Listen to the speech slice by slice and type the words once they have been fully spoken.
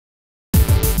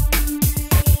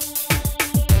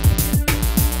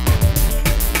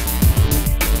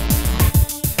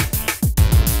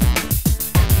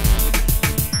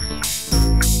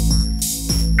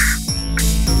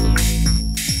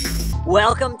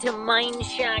Welcome to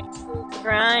MindShock True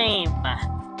Crime.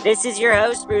 This is your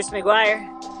host, Bruce McGuire.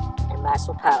 And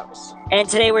Maxwell Powers. And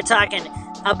today we're talking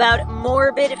about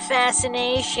morbid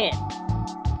fascination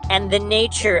and the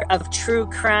nature of true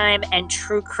crime and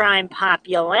true crime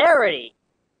popularity.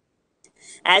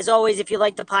 As always, if you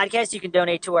like the podcast, you can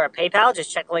donate to our PayPal. Just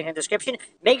check the link in the description.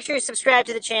 Make sure you subscribe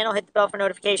to the channel, hit the bell for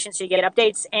notifications so you get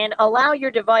updates, and allow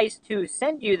your device to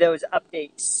send you those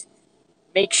updates.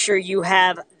 Make sure you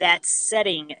have that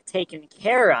setting taken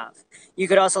care of. You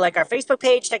could also like our Facebook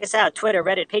page, check us out, Twitter,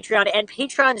 Reddit, Patreon, and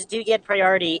patrons do get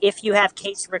priority if you have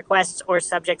case requests or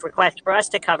subject requests for us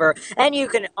to cover, and you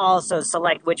can also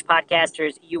select which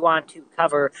podcasters you want to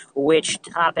cover which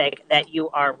topic that you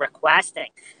are requesting.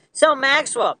 So,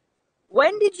 Maxwell,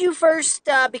 when did you first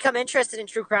become interested in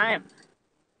true crime?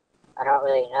 I don't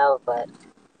really know, but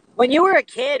when you were a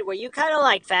kid, were you kind of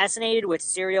like fascinated with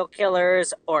serial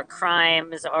killers or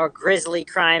crimes or grisly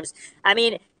crimes? I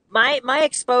mean, my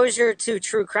exposure to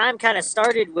true crime kind of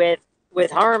started with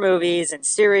horror movies and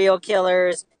serial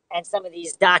killers and some of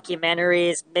these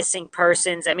documentaries, missing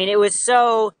persons. I mean, it was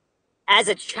so, as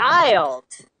a child,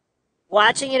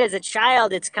 watching it as a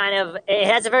child, it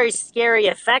has a very scary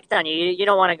effect on you. You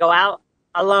don't want to go out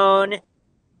alone.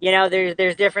 You know,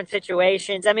 there's different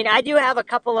situations. I mean, I do have a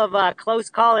couple of close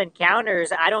call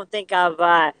encounters I don't think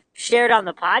I've shared on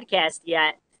the podcast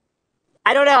yet.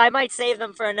 I don't know. I might save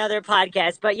them for another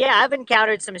podcast. But yeah, I've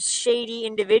encountered some shady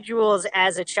individuals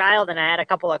as a child, and I had a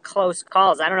couple of close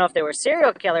calls. I don't know if they were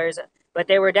serial killers, but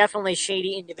they were definitely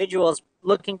shady individuals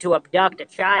looking to abduct a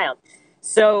child.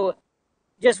 So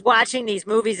just watching these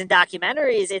movies and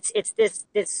documentaries, it's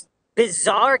this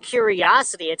bizarre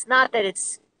curiosity. It's not that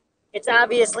it's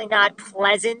obviously not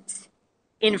pleasant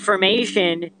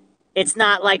information. It's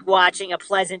not like watching a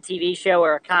pleasant TV show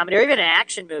or a comedy or even an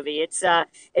action movie. It's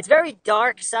very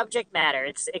dark subject matter.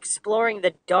 It's exploring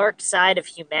the dark side of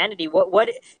humanity.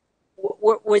 What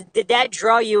did that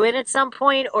draw you in at some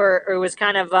point, or was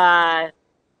kind of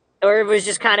or it was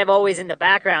just kind of always in the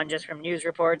background, just from news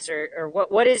reports, or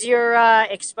what is your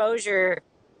exposure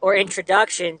or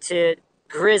introduction to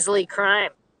grisly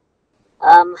crime?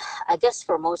 I guess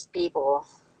for most people,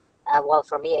 well,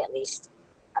 for me at least,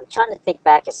 I'm trying to think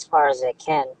back as far as I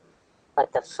can,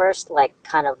 but the first like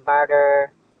kind of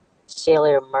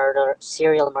serial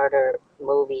murder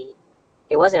movie,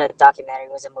 it wasn't a documentary,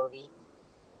 it was a movie.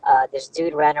 This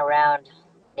dude ran around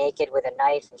naked with a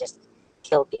knife and just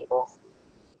killed people.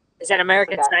 Is that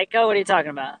American Psycho? What are you talking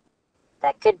about?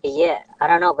 That could be it. I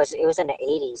don't know, but it was in the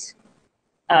 80s.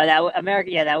 Oh, that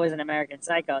was an American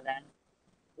Psycho then.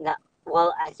 No,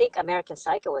 well, I think American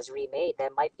Psycho was remade.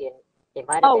 It might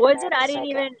have Oh, been was it?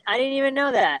 American I didn't even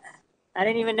know that. I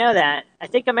didn't even know that. I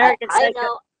think American Psycho.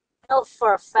 I know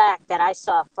for a fact that I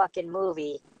saw a fucking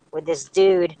movie with this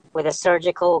dude with a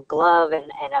surgical glove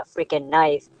and a freaking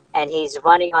knife, and he's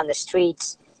running on the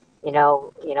streets.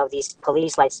 These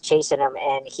police lights chasing him,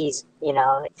 and he's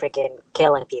freaking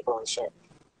killing people and shit.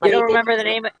 But you don't remember the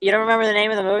name? You don't remember the name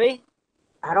of the movie?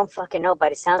 I don't fucking know,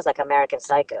 but it sounds like American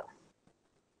Psycho.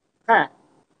 Huh.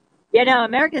 Yeah, no,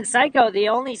 American Psycho, the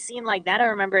only scene like that I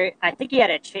remember, I think he had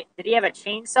did he have a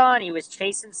chainsaw and he was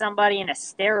chasing somebody in a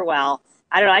stairwell?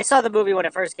 I don't know. I saw the movie when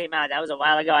it first came out. That was a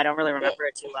while ago. I don't really remember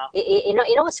it too well. You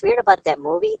know what's weird about that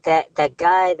movie? That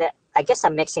guy that, I guess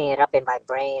I'm mixing it up in my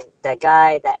brain. The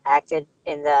guy that acted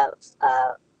in the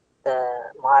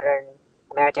modern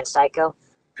American Psycho.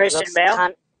 Christian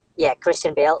Bale? Yeah,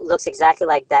 Christian Bale looks exactly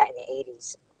like that in the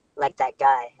 80s. Like that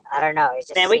guy. I don't know. It's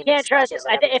just man, we can't trust.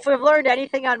 If we've learned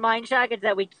anything on MindShock, it's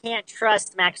that we can't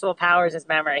trust Maxwell Powers'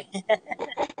 memory.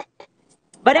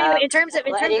 But anyway,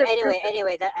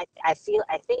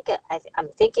 I'm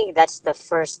thinking that's the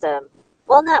first.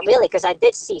 Well, not really, because I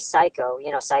did see Psycho.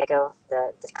 Psycho,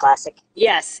 the classic.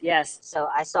 Yes. So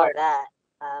I saw that.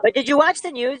 But did you watch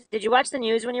the news? Did you watch the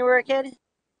news when you were a kid?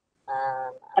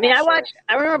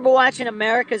 I remember watching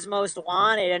America's Most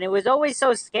Wanted, and it was always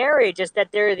so scary. Just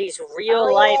that there are these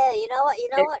real life. Yeah, you know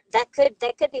what? That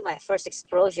could be my first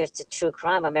exposure to true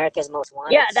crime. America's Most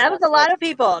Wanted. Yeah, that was a lot of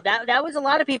people. That was a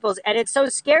lot of people's, and it's so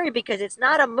scary because it's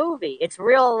not a movie; it's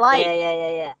real life.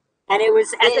 Yeah. And it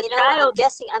was as a child.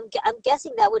 I'm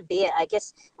guessing that would be it. I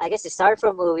guess it started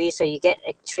from a movie, so you get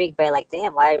intrigued by like,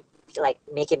 damn, why like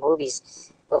making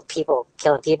movies of people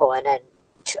killing people, and then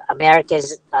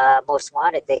America's Most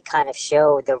Wanted, they kind of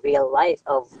show the real life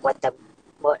of what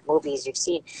movies you've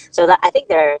seen. So I think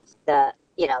they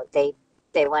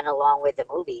went along with the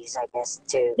movies, I guess,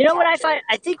 to. What I find?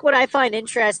 I think what I find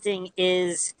interesting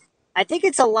is, I think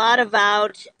it's a lot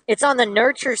about, it's on the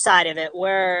nurture side of it,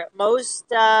 where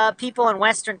most people in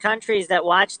Western countries that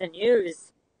watch the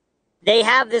news, they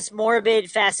have this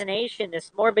morbid fascination,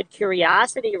 this morbid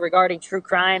curiosity regarding true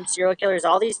crime, serial killers,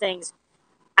 all these things.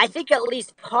 I think at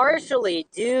least partially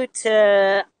due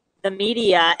to the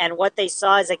media and what they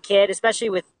saw as a kid, especially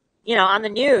with, on the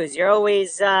news.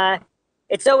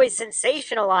 It's always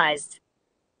sensationalized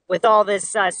with all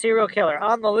this serial killer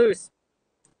on the loose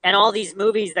and all these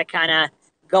movies that kind of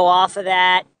go off of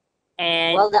that.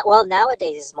 And Well,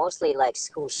 nowadays it's mostly like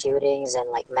school shootings and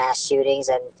like mass shootings,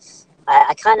 and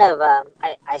I kind of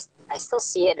I still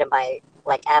see it in my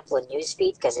like Apple news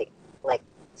feed because it like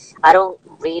I don't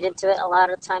read into it a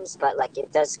lot of times, but like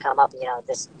it does come up.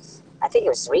 This I think it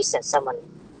was recent. Someone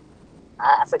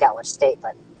I forgot which state,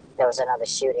 but there was another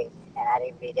shooting, and I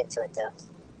didn't read into it though.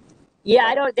 yeah,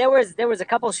 I But don't. There was a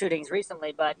couple shootings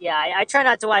recently, but yeah, I try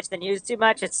not to watch the news too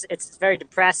much. It's very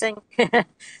depressing.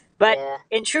 But yeah,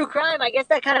 in true crime, I guess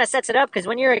that kind of sets it up because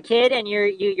when you're a kid and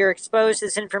you're exposed to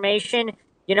this information,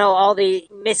 all the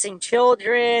missing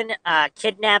children,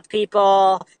 kidnapped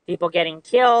people, people getting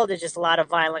killed. There's just a lot of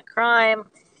violent crime.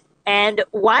 And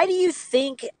why do you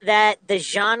think that the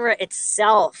genre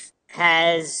itself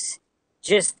has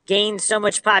just gained so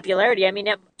much popularity? I mean,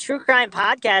 true crime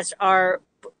podcasts are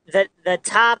the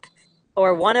top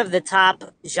or one of the top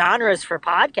genres for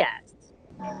podcasts.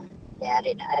 yeah, I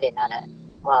didn't know that.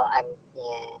 Well,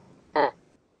 yeah, huh,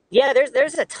 Yeah,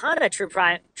 there's a ton of true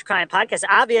crime podcasts.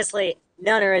 Obviously,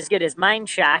 none are as good as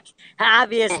MindShock.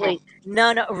 Obviously,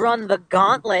 none run the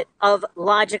gauntlet of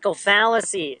logical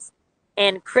fallacies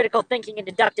and critical thinking and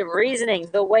deductive reasoning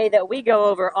the way that we go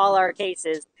over all our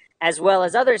cases, as well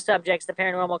as other subjects, the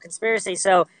paranormal conspiracy.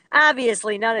 So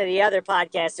obviously, none of the other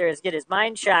podcasts are as good as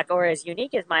MindShock or as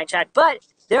unique as MindShock. But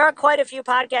there are quite a few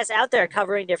podcasts out there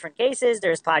covering different cases.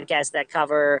 There's podcasts that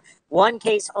cover one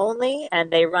case only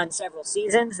and they run several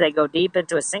seasons. They go deep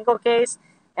into a single case.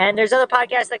 And there's other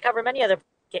podcasts that cover many other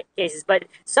cases, but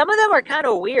some of them are kind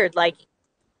of weird. Like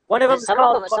one of them and is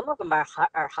called some of them are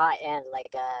high end,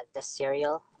 like the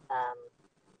Serial. Um,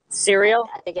 Serial.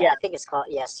 Yeah, I think it's called,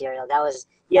 yeah, Serial.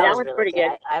 yeah, That that was one's really pretty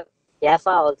good. good. Yeah, I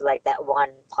followed like that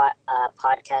one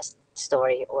podcast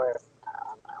story, or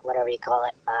whatever you call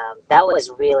it. That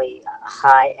was really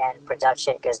high end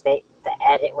production because the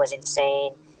edit was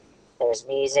insane. There was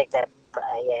music that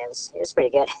yeah, it was pretty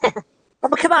good. Oh,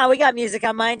 but come on, we got music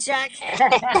on MindShock.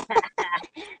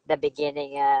 The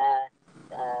beginning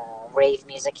rave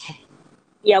music.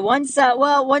 Yeah, once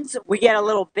we get a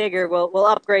little bigger, we'll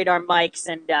upgrade our mics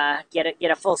and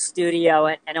get a full studio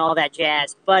and all that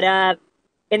jazz. But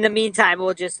in the meantime,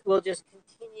 we'll just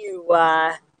continue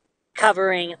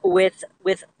covering with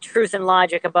truth and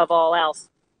logic above all else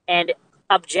and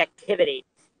objectivity.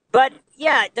 But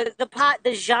yeah,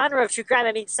 the genre of true crime.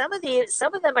 I mean, some of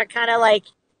them are kind of like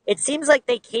it seems like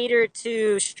they cater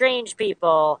to strange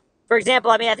people. For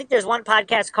example, I mean, I think there's one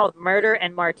podcast called Murder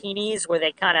and Martinis where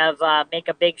they kind of make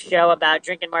a big show about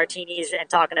drinking martinis and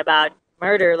talking about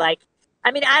murder. Like,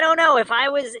 I mean, I don't know if I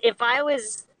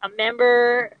was a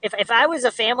member, if I was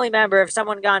a family member of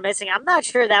someone gone missing, I'm not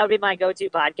sure that would be my go to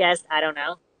podcast. I don't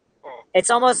know. It's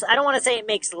almost I don't want to say it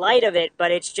makes light of it,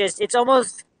 but it's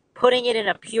almost putting it in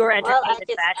a pure Well,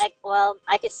 entertainment fashion.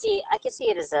 I could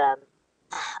see it as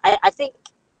I think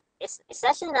it's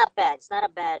actually not bad. It's not a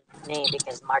bad name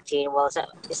because Martini. Well,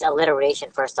 it's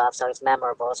alliteration first off, so it's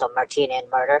memorable. So Martini and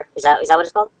Murder, is that what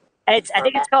it's called? I Or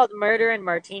think it's called Murder and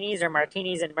Martinis or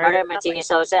Martinis and Murder. Murder Martini.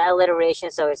 So it's an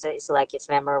alliteration. So it's like it's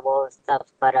memorable and stuff.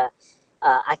 But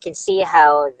I can see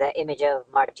how the image of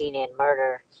Martini and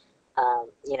Murder.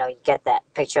 You get that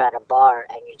picture at a bar,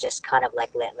 and you just kind of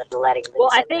like letting Well,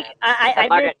 loose, I and think the I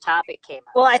murder made topic came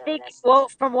up. well, I So think that's well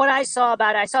from what I saw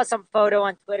about it, I saw some photo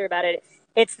on Twitter about it.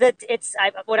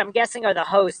 What I'm guessing are the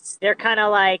hosts. They're kind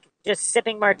of like just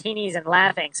sipping martinis and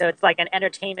laughing, so it's like an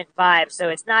entertainment vibe. So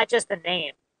it's not just the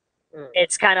name; mm.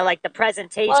 it's kind of like the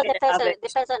Well, presentation of it. it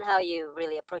depends on how you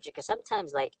really approach it. Because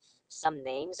sometimes, like, some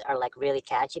names are like really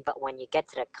catchy, but when you get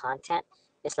to the content,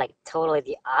 it's like totally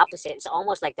the opposite. It's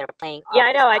almost like they're playing Yeah, off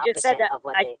I the know. I just said opposite that. of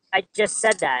what I they. I just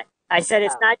said that. I said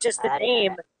it's Oh, not just the I didn't know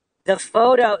name. that. The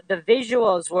photo, the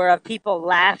visuals were of people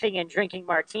laughing and drinking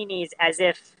martinis as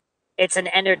if it's an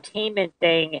entertainment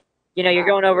thing. You're Oh,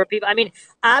 going over people. I mean,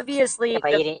 yeah, obviously,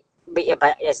 but you didn't.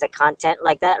 But is the content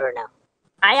like that or no?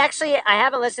 I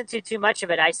haven't listened to too much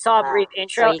of it. I saw a brief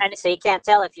intro, and So you can't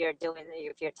tell if you're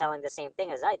telling the same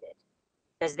thing as I did,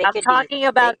 because they I'm could be talking they.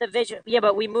 about the visual. Yeah,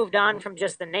 but we moved on from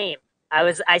just the name.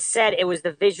 I said it was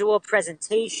the visual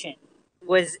presentation.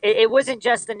 It wasn't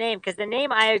just the name because the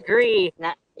name I agree.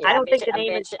 Not I yeah. don't think the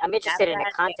name is I'm that interested in the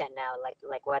bad. content now,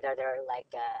 like whether they're like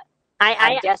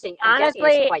I'm I guessing. I'm guessing it's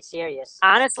honestly, quite serious.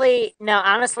 honestly, no,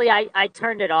 honestly, I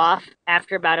turned it off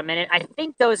after about a minute. I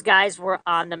think those guys were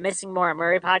on the Missing Maura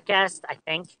Murray podcast, I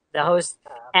think, the host,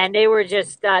 Okay. and they were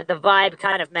just, the vibe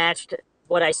kind of matched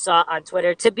what I saw on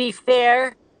Twitter. To be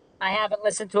fair, I haven't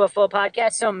listened to a full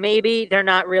podcast, so maybe they're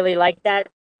not really like that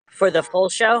for the full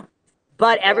show.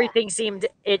 But Yeah. everything seemed,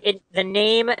 the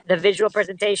name, the visual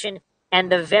presentation,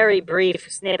 and the very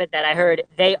brief snippet that I heard,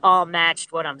 they all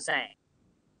matched what I'm saying.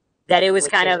 That it was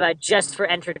Which kind is of a just for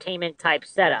entertainment type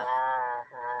setup.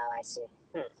 I see.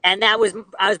 Hmm. And that was,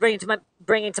 I was bringing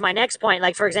to my next point.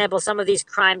 Like, for example, some of these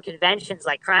crime conventions,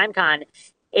 like CrimeCon,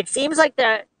 it seems like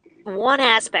the one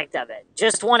aspect of it,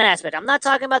 just one aspect. I'm not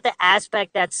talking about the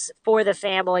aspect that's for the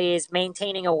families,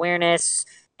 maintaining awareness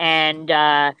and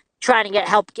trying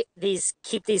to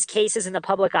keep these cases in the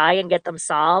public eye and get them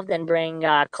solved and bring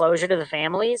closure to the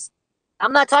families.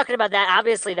 I'm not talking about that.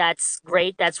 Obviously, that's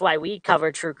great. That's why we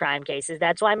cover true crime cases.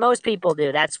 That's why most people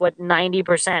do. That's what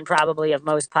 90% probably of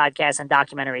most podcasts and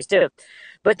documentaries do.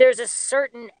 But there's a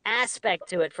certain aspect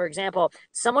to it. For example,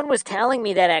 someone was telling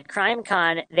me that at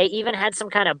CrimeCon, they even had some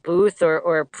kind of booth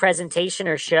or presentation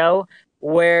or show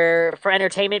where for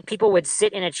entertainment, people would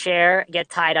sit in a chair, get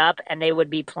tied up, and they would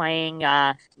be playing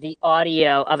the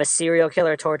audio of a serial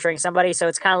killer torturing somebody. So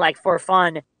it's kind of like for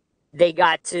fun they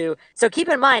got to. So keep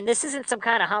in mind, this isn't some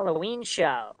kind of Halloween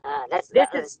show. This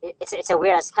is It's a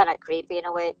weird. It's kind of creepy in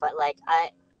a way, but like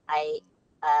I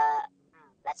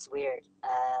that's weird.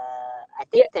 I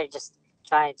yeah, think they're just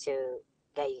trying to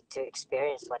get you to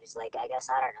experience what it's like. I guess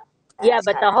I don't know. yeah, It's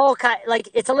but kind the of whole like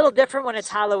it's a little different when it's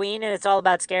Halloween and it's all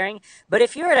about scaring. But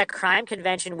if you're at a crime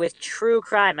convention with true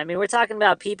crime, I mean, we're talking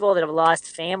about people that have lost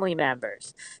family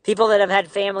members, people that have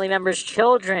had family members'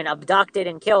 children abducted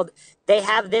and killed. They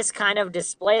have this kind of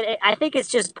display. I think it's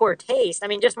just poor taste. I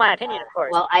mean, just my opinion, of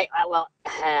course. well. I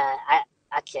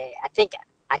okay. I think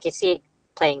I can see it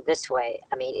playing this way.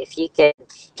 I mean, if you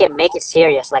can make it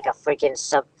serious, like a freaking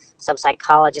some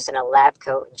psychologist in a lab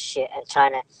coat and shit, and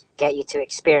trying to get you to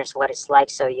experience what it's like,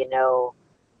 so you know,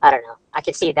 I don't know. I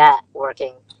can see that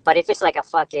working. But if it's like a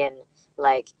fucking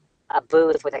like a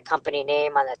booth with a company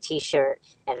name on a T-shirt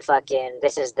and fucking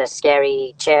this is the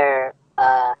scary chair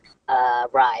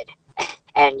ride,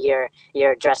 and you're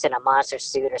dressed in a monster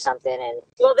suit or something, and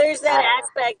Well, there's that I don't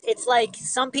know. aspect. It's like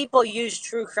some people use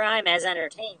true crime as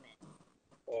entertainment.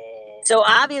 Eh, So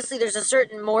obviously, there's a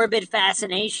certain morbid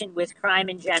fascination with crime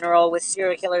in general, with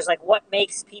serial killers. Like, what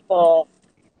makes people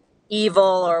evil,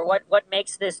 or what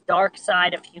makes this dark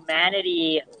side of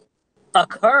humanity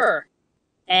occur?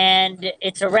 And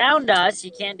it's around us.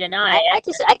 You can't deny it.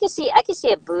 I can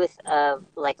see a booth of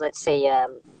like let's say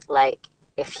like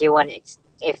if you want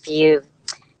if you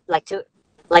like to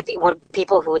like when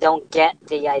people who don't get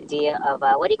the idea of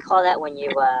what do you call that when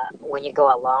you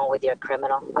go along with your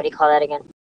criminal, what do you call that again,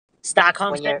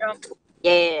 Stockholm when you're syndrome.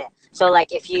 yeah. So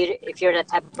like if you're the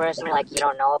type of person like you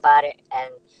don't know about it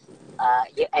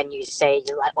and you say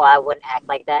you like, well, I wouldn't act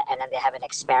like that, and then they have an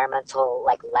experimental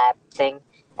like lab thing,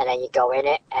 and then you go in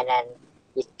it, and then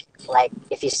you like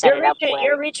if you set it up where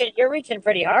You're reaching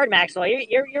pretty hard, Maxwell.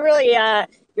 You're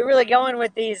really going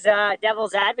with these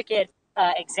devil's advocate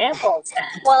examples.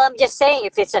 well, I'm just saying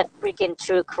if it's a freaking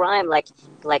true crime, like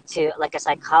a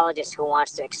psychologist who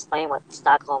wants to explain what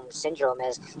Stockholm syndrome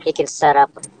is, he can set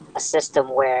up a system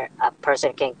where a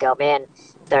person can come in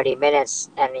 30 minutes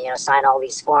and sign all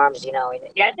these forms,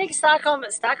 Yeah, I think Stockholm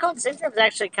syndrome is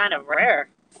actually kind of rare.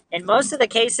 In most of the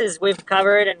cases we've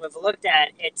covered and we've looked at,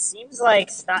 it seems like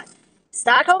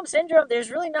Stockholm syndrome.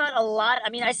 There's really not a lot. I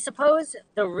mean, I suppose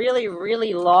the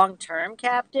really long term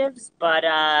captives, but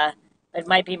it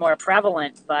might be more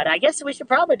prevalent. But I guess we should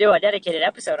probably do a dedicated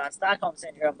episode on Stockholm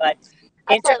syndrome. But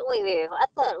I in ter- thought, wait, I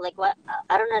thought, like, what?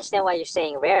 I don't understand why you're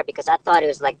saying rare because I thought it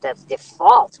was like the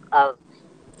default of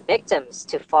victims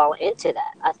to fall into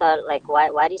that. I thought, like, why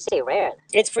do you say rare?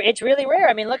 it's really rare.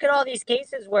 I mean, look at all these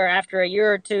cases where after a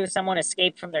year or two, someone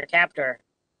escaped from their captor,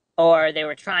 or they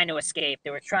were trying to escape.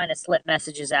 They were trying to slip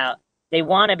messages out. They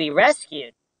want to be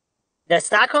rescued. The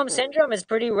Stockholm Hmm, syndrome is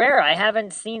pretty rare. I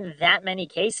haven't seen that many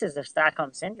cases of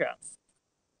Stockholm syndrome.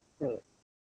 hmm,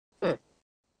 hmm.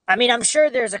 I mean, I'm sure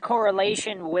there's a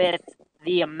correlation with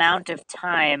the amount of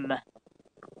time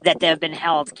that they've been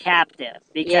held captive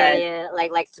Yeah, because yeah,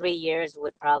 like 3 years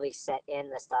would probably set in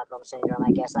the Stockholm syndrome.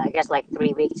 I guess. I guess like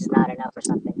 3 weeks is not enough or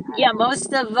something. I yeah, don't know.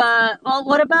 most of well,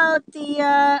 what about the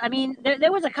I mean,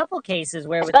 there was a couple cases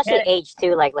where it was Especially age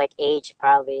too. Like age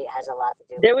probably has a lot to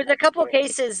do with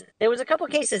experience. there was a couple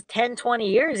cases 10, 20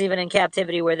 years even in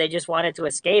captivity where they just wanted to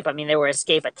escape. I mean, there were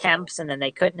escape attempts and then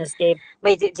they couldn't escape.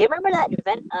 Wait, do you remember that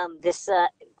event? This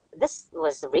this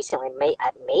was recently,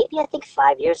 maybe I think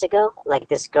 5 years ago. Like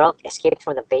this girl escaped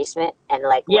from the basement and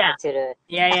like went Yeah, into the.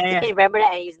 yeah, yeah, yeah. You remember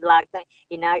that? And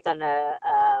he knocked on the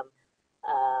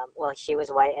well, she was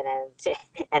white, and then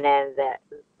and then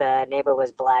the neighbor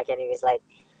was black, and he was like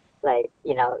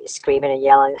screaming and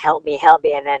yelling, help me,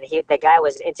 and then the guy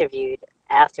was interviewed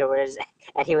afterwards,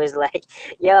 and he was like,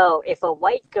 yo, if a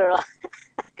white girl,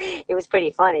 it was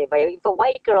pretty funny, but if a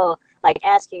white girl like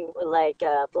asking like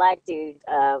a black dude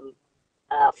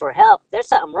for help, there's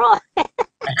something wrong.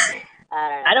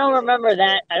 I don't know. It was good.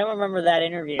 I don't remember that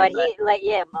interview, But but he like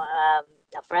yeah,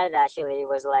 a friend actually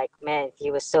was like, man,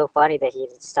 he was so funny that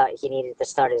he needed to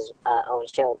start his own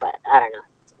show. But I don't know.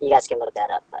 You guys can look that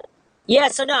up. But yeah.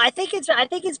 So no, I think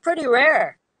it's pretty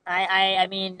rare. I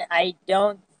mean, I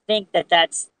don't think that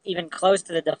that's even close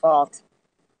to the default.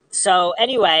 So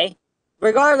anyway,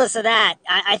 regardless of that,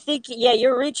 I think yeah,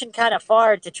 you're reaching kind of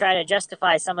far to try to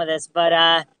justify some of this, but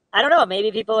I don't know.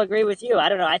 Maybe people agree with you. I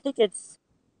don't know. I think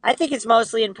it's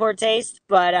mostly in poor taste,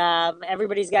 but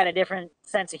everybody's got a different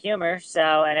sense of humor.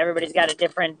 So and everybody's got a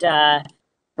different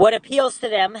what appeals to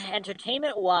them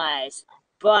entertainment wise.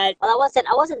 But well,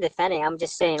 I wasn't defending. I'm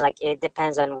just saying like it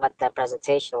depends on what the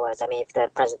presentation was. I mean, if the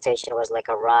presentation was like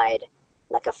a ride,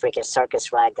 like a freaking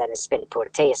circus ride, then it's been poor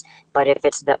taste. But if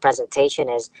it's the presentation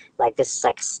is like this,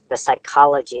 like the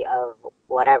psychology of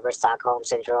whatever Stockholm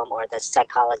syndrome or the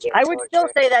psychology of I would still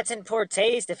torture. say that's in poor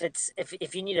taste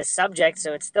if you need a subject,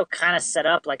 so it's still kind of set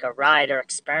up like a ride or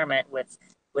experiment with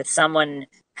someone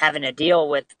having to deal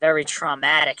with very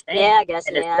traumatic things, Yeah, I guess.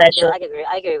 and Yeah, especially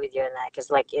I agree with you on that because,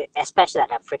 like, especially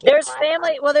at a freaking crime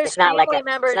con, it's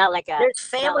not like a, there's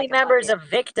it's not family like a members fucking. of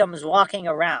victims walking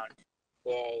around.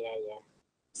 Yeah, yeah, yeah,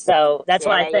 So that's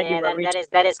why yeah. I said you Yeah, were reaching.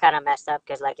 that is kind of messed up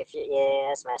because, like, if you, yeah,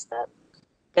 that's messed up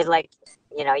because, like,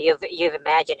 you've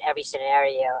imagined every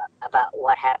scenario about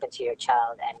what happened to your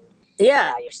child, and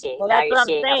Yeah, well, now that's you're what I'm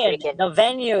seeing a saying. freaking. The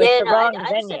venue, it's Yeah, the no, wrong I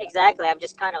understand venue. exactly. I'm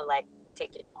just kind of like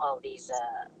taking all these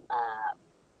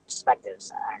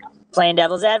perspectives. I don't know, Playing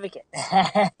devil's advocate.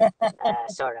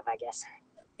 sort of, I guess.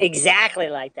 Exactly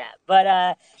like that.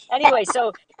 But anyway,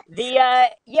 so the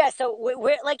yeah, so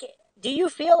we're like, do you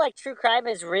feel like true crime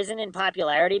has risen in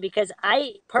popularity? Because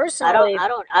I personally, I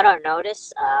don't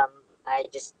notice. I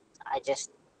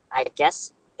just, I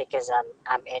guess because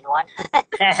I'm in one.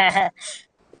 yeah,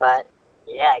 But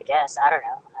yeah, I guess I don't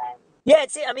know.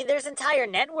 it's, I mean, there's entire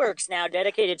networks now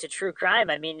dedicated to true crime.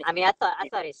 I mean, I mean, I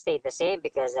thought it stayed the same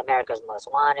because America's Most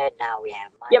Wanted. Now we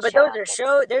have yeah, but those MindShock,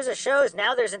 are and there's a shows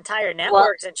now. There's entire well,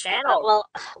 networks and uh, uh, channels.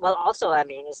 well, Also, I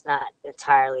mean, it's not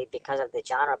entirely because of the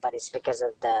genre, but it's because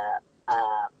of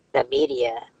the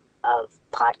media of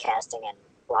podcasting and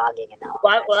blogging and all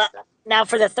Well, kinds of well, stuff. now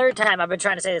for the third time, I've been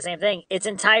trying to say the same thing. It's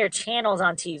entire channels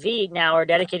on TV now are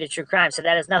dedicated to true crime, so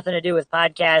that has nothing to do with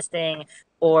podcasting.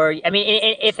 Or, I mean,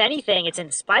 if anything, it's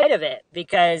in spite of it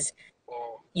because Yeah.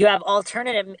 you have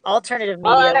alternative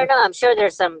Well, I media. don't know. I'm sure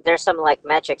there's some like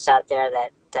metrics out there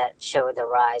that show the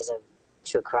rise of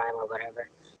true crime or whatever.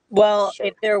 Well, Show.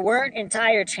 if there weren't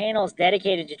entire channels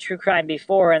dedicated to true crime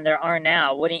before, and there are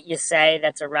now, wouldn't you say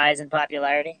that's a rise in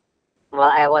popularity?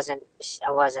 Well, I wasn't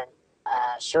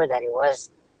sure that it was.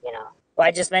 You know, Well,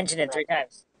 I just mentioned it but three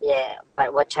times. yeah.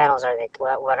 But what channels are they?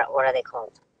 What are they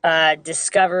called?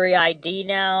 Discovery ID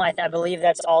now. I believe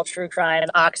that's all true crime.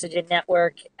 Oxygen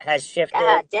Network has shifted.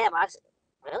 God damn!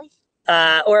 Really?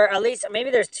 Or at least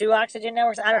maybe there's two Oxygen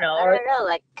networks. I don't know. I Or don't know.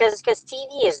 Like, cause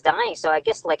TV is dying. So I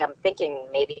guess like I'm thinking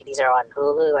maybe these are on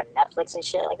Hulu and Netflix and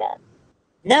shit like that.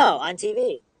 no, on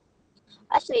TV.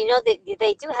 Actually,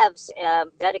 they do have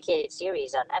dedicated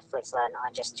series on Netflix on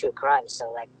just true crime. So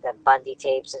like the Bundy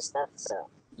tapes and stuff. So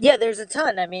Yeah, there's a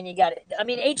ton. I mean, you got it. I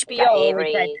mean, we HBO got always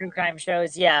had Avery. true crime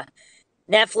shows. Yeah,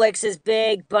 Netflix is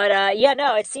big, but yeah,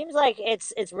 no, it seems like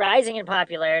it's rising in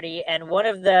popularity. And one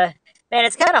of the man,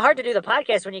 it's kind of hard to do the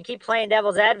podcast when you keep playing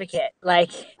devil's advocate.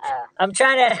 Like, Uh, I'm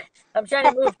trying to I'm trying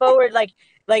to move forward. Like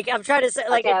I'm trying to say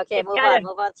like Okay, okay, it's kind of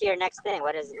move on to your next thing.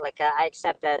 What is like? I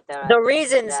accept that the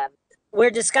reasons the we're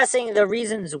discussing the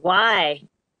reasons why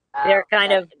they're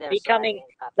kind that of there's becoming rising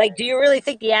in like, do popularity. you really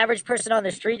think the average person on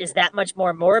the street is that much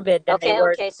more morbid than they Okay,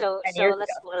 were okay. 10 years ago?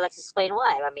 Let's explain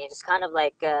why. I mean, it's kind of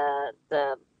like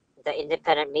the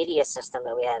independent media system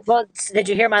that we have. Well, did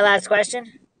you hear my last question?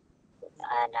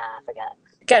 And I forgot.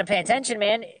 Gotta pay attention,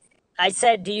 man. I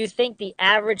said, do you think the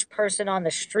average person on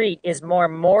the street is more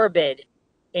morbid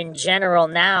in general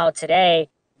now, today,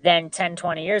 than 10,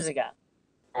 20 years ago?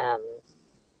 Um,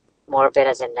 More of it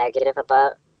as a negative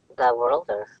about world,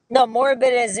 or No,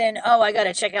 morbid as in, oh, I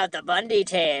gotta check out the Bundy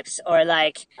tapes, or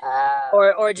like, uh,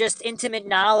 or just intimate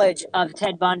knowledge of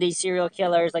Ted Bundy serial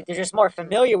killers. Like they're just more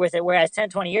familiar with it. Whereas 10,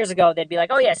 20 years ago, they'd be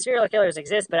like, oh yeah, serial killers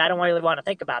exist, but I don't really want to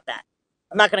think about that.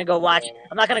 I'm not gonna go watch. yeah,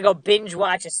 I'm not gonna go binge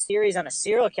watch a series on a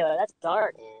serial killer. That's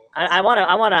dark. yeah. I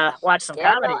wanna watch some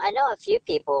Yeah, comedy. I know a few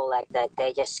people like that.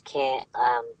 They just can't.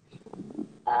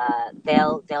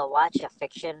 They'll watch a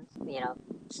fiction,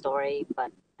 story,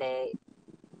 but they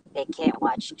can't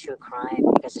watch true crime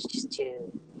because it's just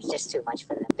too much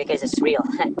for them because it's real.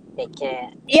 They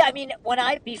can't. Yeah, I mean, when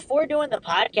I before doing the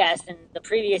podcast in the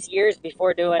previous years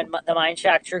before doing the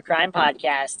MindShock True Crime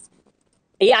podcast,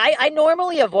 yeah, I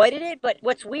normally avoided it, but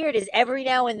what's weird is every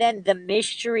now and then the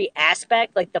mystery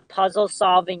aspect, like the puzzle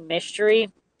solving mystery,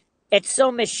 it's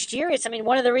so mysterious. I mean,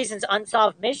 one of the reasons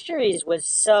Unsolved Mysteries was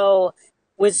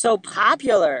so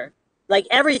popular, like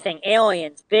everything,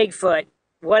 aliens, Bigfoot,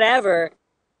 whatever,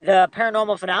 the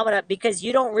paranormal phenomena, because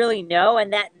you don't really know,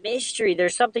 and that mystery,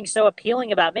 there's something so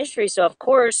appealing about mystery. So of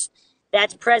course,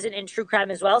 that's present in true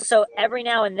crime as well. So every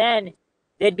now and then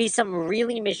there'd be some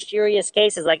really mysterious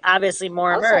cases, like obviously I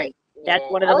Maura would say, Murray. That's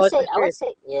yeah. one of the most mysterious.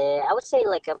 I would say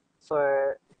like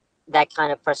for that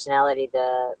kind of personality,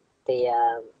 the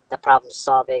problem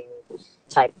solving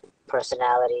type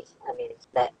personality. I mean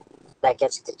that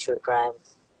gets into true crime,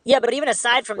 Yeah, but even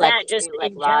aside from like that, just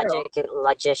like in general, logic,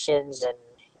 logicians, and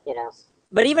you know.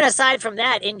 but even aside from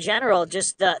that, in general,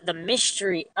 just the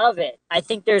mystery of it, I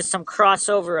think there's some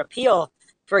crossover appeal.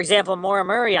 For example, Maura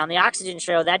Murray on the Oxygen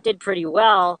Show that did pretty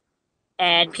well,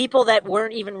 and people that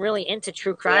weren't even really into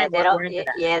true Yeah, crime they were don't. into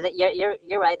that. Yeah,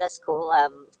 you're right. That's cool.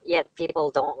 Yeah,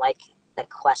 people don't like the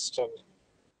question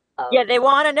Yeah, of they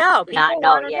want to know. not People know.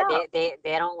 want to Yeah, know.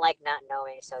 they don't like not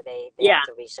knowing, so they Yeah, have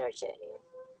to research it.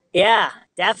 yeah,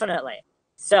 definitely.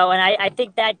 So, and I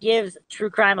think that gives true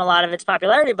crime a lot of its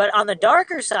popularity. But on the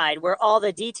darker side, where all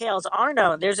the details are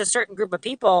known, there's a certain group of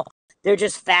people, they're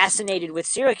just fascinated with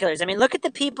serial killers. I mean, look at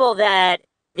the people that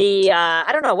I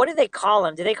don't know, what do they call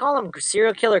them? Do they call them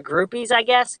serial killer groupies, I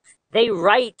guess? They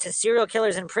write to serial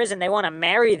killers in prison. They want to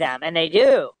marry them, and they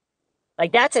do.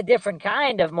 Like, that's a different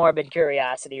kind of morbid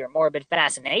curiosity or morbid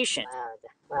fascination. Wow,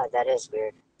 wow, that is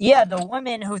weird. Yeah, the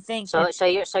women who think So it's,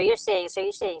 you're saying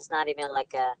it's not even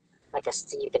like a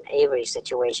Stephen Avery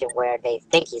situation where they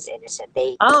think he's innocent.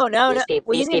 oh, no, no.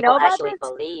 Well, you These didn't people know about actually this?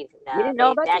 believe. You didn't know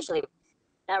They about this? actually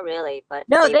not really, but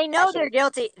No, they they know they're actually.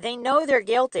 guilty. They know they're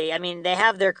guilty. I mean, they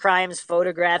have their crimes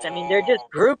photographed. I mean, they're just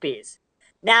Uh, groupies.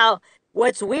 Now,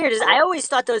 what's weird is so I always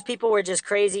thought those people were just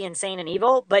crazy, insane, and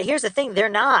evil. But here's the thing: they're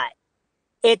not.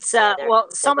 It's yeah, well,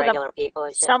 they're some of them, regular people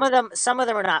and shit. some of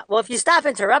them are not. Well, if you stop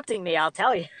interrupting me, I'll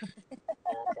tell you.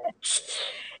 Okay.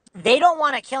 They don't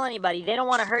want to kill anybody. They don't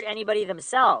want to hurt anybody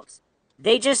themselves.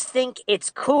 They just think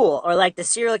it's cool, or like the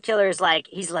serial killer is like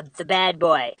he's like the bad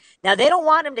boy. Now they don't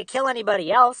want him to kill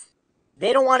anybody else.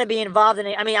 They don't want to be involved in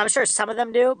it. I mean, I'm sure some of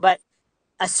them do, but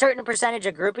a certain percentage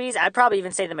of groupies, I'd probably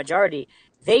even say the majority,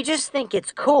 they just think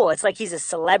it's cool. It's like he's a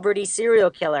celebrity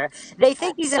serial killer. They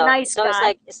think he's a nice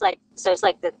guy. It's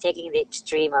like the taking the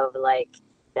extreme of like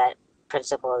that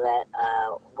principle that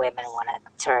women want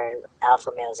to turn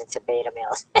alpha males into beta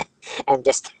males and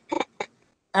just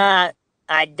Uh,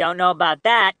 I don't know about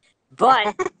that,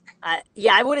 but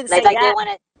yeah, I wouldn't say like that.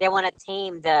 they want to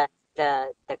tame the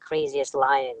craziest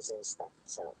lions and stuff.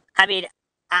 So I mean,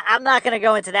 I'm not going to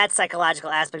go into that psychological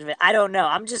aspect of it. I don't know.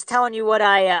 I'm just telling you what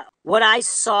I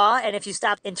saw, and if you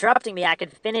stop interrupting me, I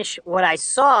could finish what I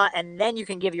saw, and then you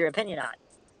can give your opinion on it.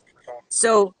 okay.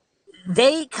 So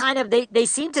they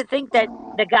seem to think that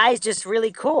the guy's just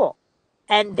really cool.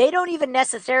 And they don't even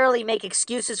necessarily make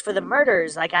excuses for the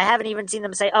murders. Like I haven't even seen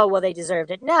them say, "Oh, well they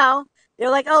deserved it." No. They're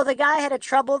like, "Oh, the guy had a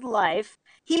troubled life.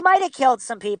 He might have killed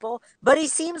some people, but he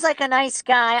seems like a nice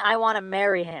guy. I want to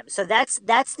marry him." So that's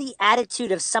the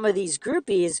attitude of some of these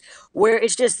groupies where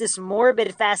it's just this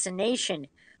morbid fascination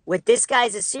with this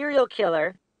guy's a serial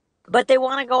killer, but they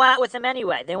want to go out with him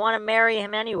anyway. They want to marry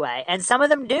him anyway. And some of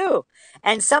them do.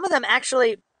 And some of them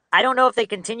actually, I don't know if they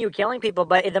continue killing people,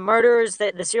 but the murderers,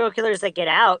 the serial killers that get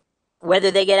out,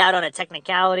 whether they get out on a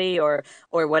technicality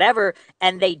or whatever,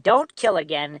 and they don't kill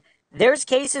again, there's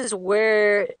cases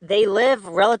where they live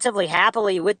relatively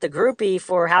happily with the groupie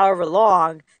for however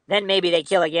long, then maybe they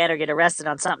kill again or get arrested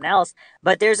on something else.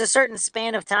 But there's a certain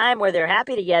span of time where they're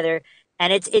happy together,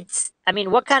 and it's I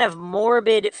mean, what kind of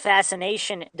morbid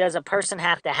fascination does a person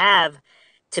have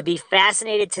to be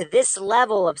fascinated to this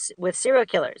level of with serial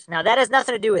killers? Now, that has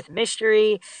nothing to do with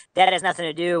mystery. That has nothing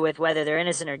to do with whether they're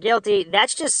innocent or guilty.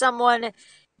 That's just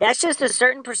a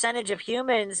certain percentage of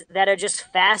humans that are just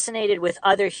fascinated with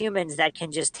other humans that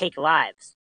can just take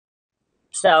lives.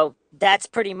 So that's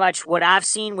pretty much what I've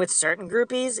seen with certain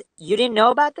groupies. You didn't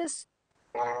know about this?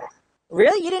 Nah,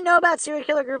 Really? You didn't know about serial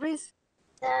killer groupies?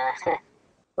 nah.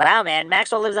 Wow, man.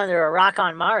 Maxwell lives under a rock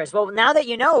on Mars. Well, now that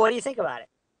you know, what do you think about it?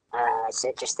 It's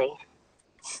interesting.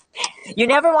 You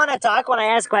never want to talk when I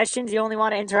ask questions. You only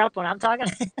want to interrupt when I'm talking.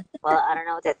 Well, I don't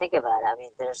know what to think about it. I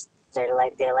mean,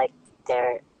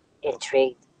 they're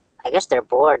intrigued. I guess they're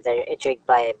bored. They're intrigued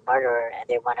by a murderer, and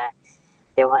they want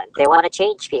to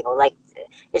change people. Like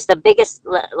it's the biggest.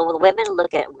 Women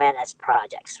look at men as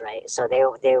projects, right? So they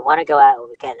want to go out and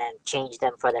weekend and change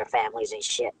them for their families and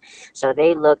shit. So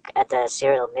they look at the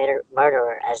serial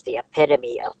murderer as the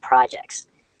epitome of projects.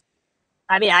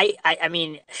 I mean, I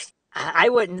mean, I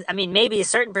wouldn't. I mean, maybe a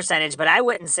certain percentage, but I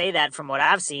wouldn't say that from what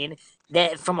I've seen.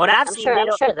 That from what I've I'm seen, sure. they I'm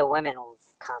don't. sure the women will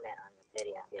comment on the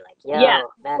video and be like, Yeah.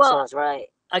 "Yo, Well, Maxwell's right.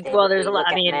 well, there's They a lot. look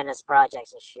I at mean, men as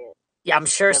projects and shit." yeah, I'm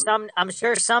sure The some. I'm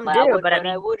sure some But I do, would, but I but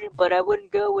I mean, wouldn't, but I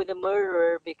wouldn't go with a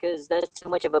murderer because that's too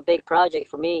much of a big project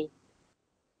for me.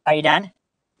 are you done?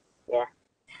 Yeah,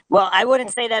 Well, I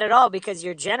wouldn't say that at all because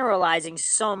you're generalizing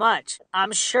so much.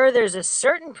 I'm sure there's a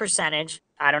certain percentage,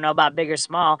 I don't know about big or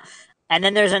small, and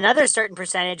then there's another certain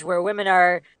percentage where women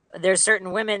are there's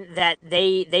certain women that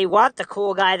they want the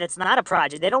cool guy that's not a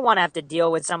project. They don't want to have to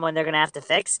deal with someone they're going to have to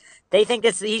fix. They think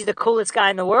he's the coolest guy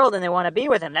in the world and they want to be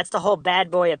with him. That's the whole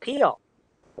bad boy appeal.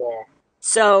 yeah.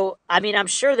 So, I mean, I'm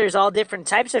sure there's all different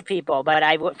types of people, but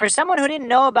for someone who didn't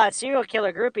know about serial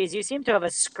killer groupies, you seem to have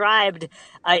ascribed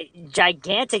a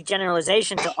gigantic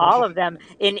generalization to all of them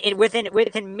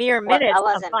within mere Well, I minutes of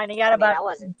wasn't. finding out I mean, about.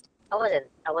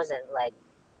 I wasn't like.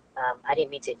 I didn't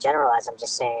mean to generalize. I'm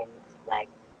just saying, like,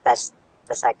 that's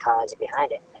the psychology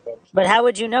behind it. I think. But how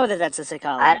would you know that that's a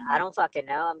psychology? I don't fucking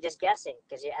know. I'm just guessing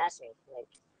because you asked me. Like,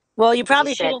 Well, you because you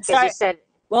probably said, shouldn't start.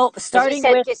 Well,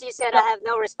 because you said I have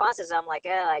no responses. I'm like,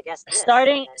 oh, I guess this, and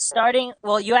then so.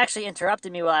 well, you actually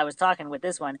interrupted me while I was talking with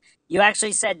this one. You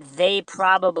actually said they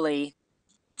probably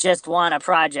just want a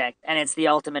project and it's the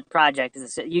ultimate project.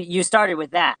 You started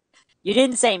with that. You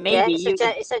didn't say Yeah, maybe.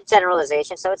 it's a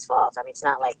generalization, so it's false. I mean, it's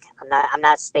not like I'm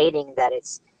not stating that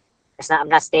it's not. I'm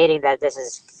not stating that this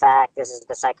is fact. This is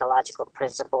the psychological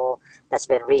principle that's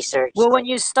been Well, researched. And when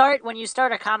you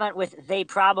start a comment with they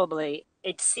probably,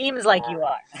 it seems like you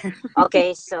uh, are.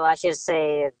 okay, so I should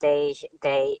say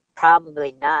they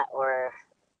probably not, or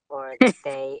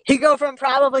they. You go from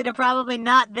probably to probably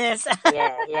not this.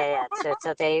 Yeah.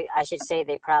 So they. I should say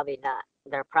they probably not.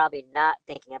 They're probably not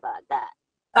thinking about that.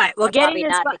 All right. Well, They're probably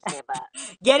not thinking about.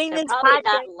 getting They're this probably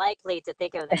not podcast likely to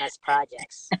think of them as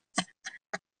projects.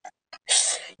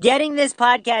 getting this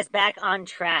podcast back on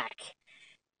track.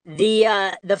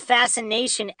 The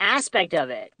fascination aspect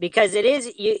of it, because it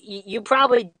is you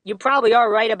probably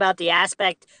are right about the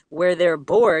aspect where they're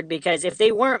bored, because if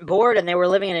they weren't bored and they were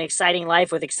living an exciting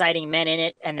life with exciting men in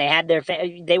it and they had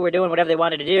they were doing whatever they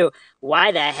wanted to do,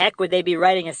 why the heck would they be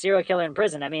writing a serial killer in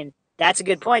prison? I mean, that's a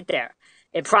good point there.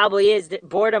 It probably is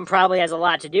boredom probably has a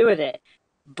lot to do with it.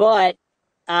 But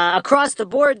across the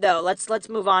board, though, let's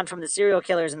move on from the serial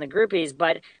killers and the groupies.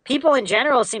 But people in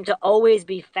general seem to always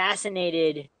be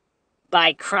fascinated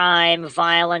by crime,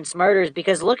 violence, murders,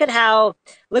 because look at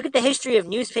the history of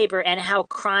newspaper and how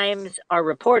crimes are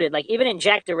reported. Like even in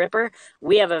Jack the Ripper,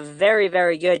 we have a very,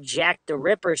 very good Jack the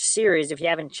Ripper series. If you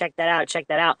haven't checked that out, check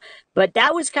that out. But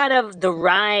that was kind of the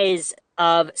rise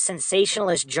of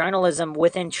sensationalist journalism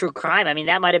within true crime. I mean,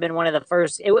 that might have been one of the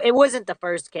first. It wasn't the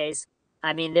first case.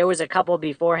 I mean, there was a couple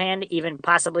beforehand, even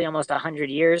possibly almost 100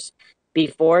 years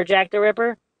before Jack the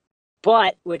Ripper,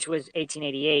 but which was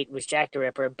 1888 was Jack the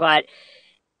Ripper. But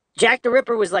Jack the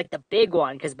Ripper was like the big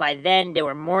one because by then there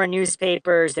were more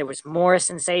newspapers, there was more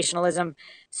sensationalism.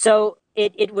 So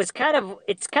it was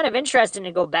it's kind of interesting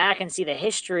to go back and see the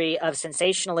history of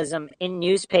sensationalism in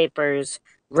newspapers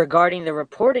regarding the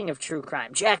reporting of true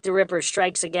crime. Jack the Ripper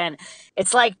strikes again.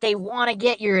 It's like they want to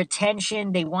get your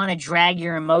attention, they want to drag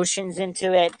your emotions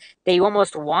into it. They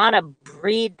almost want to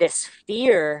breed this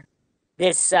fear,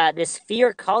 this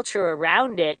fear culture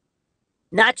around it,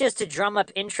 not just to drum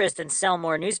up interest and sell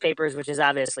more newspapers, which is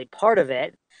obviously part of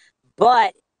it,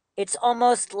 but it's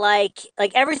almost like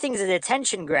everything's an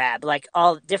attention grab, like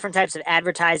all different types of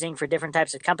advertising for different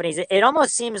types of companies. It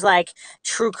almost seems like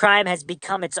true crime has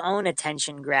become its own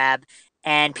attention grab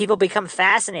and people become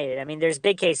fascinated. I mean, there's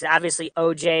big cases. Obviously,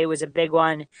 OJ was a big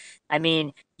one. I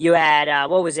mean, you had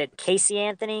what was it, Casey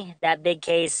Anthony, that big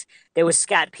case. There was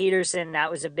Scott Peterson,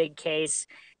 that was a big case.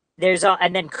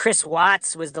 And then Chris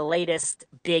Watts was the latest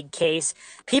big case.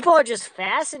 People are just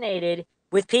fascinated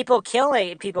with people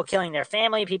killing their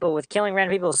family, people with killing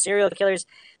random people, serial killers.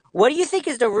 What do you think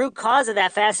is the root cause of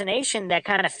that fascination that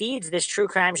kind of feeds this true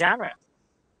crime genre?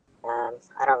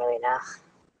 I don't really know.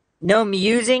 No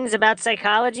musings about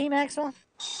psychology, Maxwell?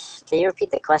 Can you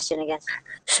repeat the question again?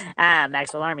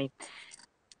 Maxwell Army.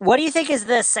 What do you think is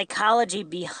the psychology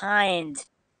behind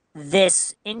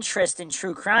this interest in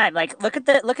true crime? Like, look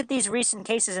at these recent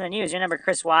cases in the news. You remember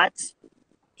Chris Watts?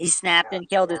 He I snapped don't and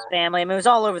killed his know. family. I mean, it was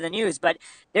all over the news, but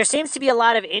there seems to be a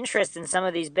lot of interest in some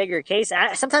of these bigger cases.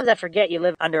 Sometimes I forget you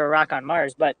live under a rock on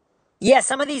Mars, but yeah,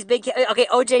 some of these big. Okay,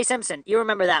 O.J. Simpson, you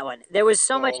remember that one? There was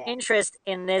so Yeah, much yeah, interest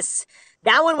in this.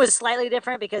 That one was slightly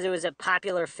different because it was a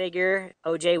popular figure.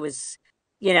 O.J. was,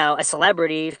 a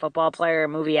celebrity, football player,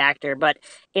 movie actor. But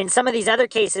in some of these other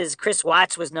cases, Chris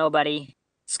Watts was nobody.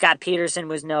 Scott Peterson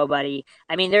was nobody.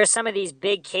 I mean, there's some of these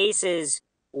big cases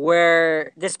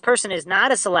where this person is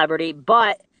not a celebrity,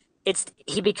 but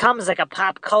he becomes like a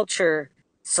pop culture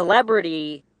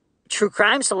celebrity, true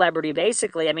crime celebrity,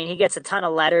 basically. I mean, he gets a ton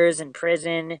of letters in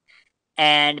prison,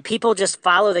 and people just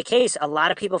follow the case. A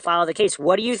lot of people follow the case.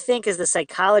 What do you think is the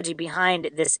psychology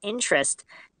behind this interest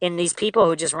in these people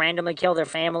who just randomly kill their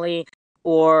family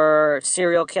or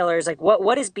serial killers? Like,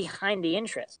 what is behind the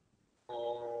interest?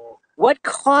 yeah. What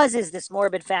causes this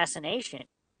morbid fascination?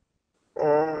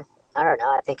 I don't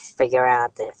know. I think figuring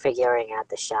out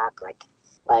the shock, like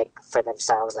for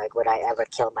themselves, like would I ever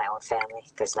kill my own family?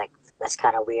 Because like that's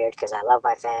kind of weird. Because I love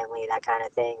my family, that kind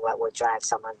of thing. What would drive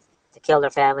someone to kill their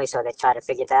family? So they try to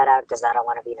figure that out. Because I don't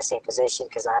want to be in the same position.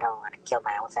 Because I don't want to kill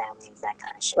my own family. That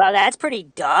kind of shit. Well, that's pretty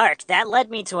dark. That led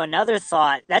me to another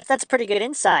thought. That's pretty good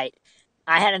insight.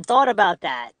 I hadn't thought about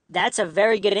that. That's a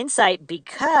very good insight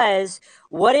because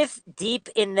what if deep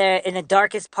in the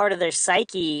darkest part of their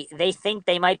psyche, they think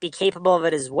they might be capable of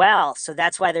it as well. So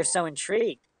that's why they're so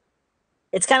intrigued.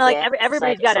 It's kind of like Yeah,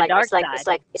 everybody's got a dark side.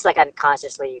 it's like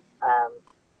unconsciously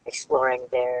exploring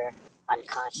their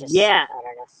unconscious. Yeah, I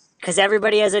don't know. because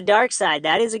everybody has a dark side.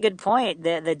 That is a good point.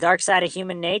 The dark side of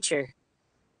human nature.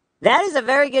 That is a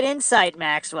very good insight,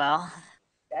 Maxwell.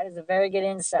 That is a very good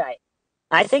insight.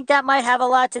 I think that might have a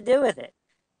lot to do with it.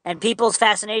 And people's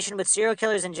fascination with serial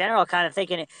killers in general, kind of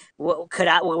thinking, could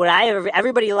I, would I ever,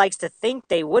 everybody likes to think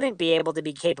they wouldn't be able to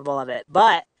be capable of it.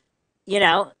 But, you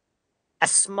know, a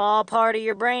small part of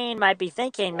your brain might be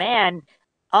thinking, Yeah, man,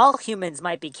 all humans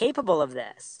might be capable of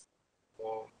this.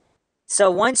 yeah. So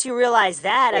once you realize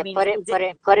that, I Yeah, mean, is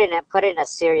it, put it in a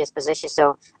serious position.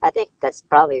 So I think that's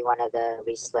probably one of the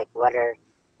reasons. Like,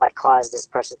 what caused this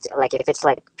person to like? If it's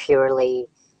like purely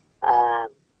um,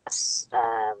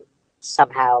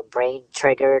 somehow brain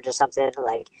triggered or something,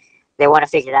 like they want to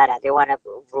figure that out. They want to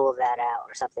rule that out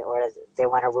or something, or they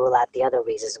want to rule out the other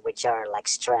reasons, which are like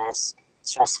stress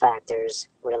factors,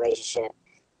 relationship,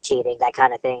 cheating, that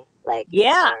kind of thing. Like,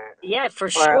 yeah, yeah, for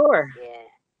or sure. yeah.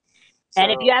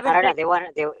 And So I don't know.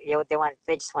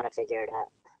 They just want to figure it out.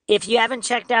 if you haven't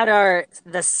checked out our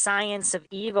The Science of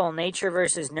Evil, Nature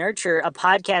versus Nurture, a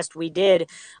podcast we did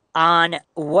on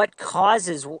what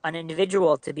causes an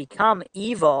individual to become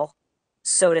evil,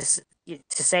 so to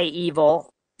say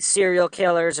evil, serial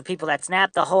killers or people that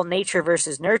snap, the whole nature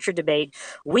versus nurture debate,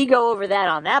 we go over that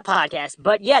on that podcast.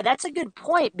 But yeah, that's a good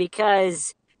point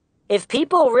because if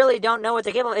people really don't know what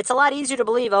they're capable of, it's a lot easier to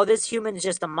believe, oh, this human's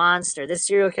just a monster. This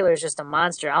serial killer is just a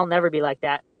monster. I'll never be like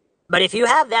that. But if you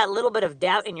have that little bit of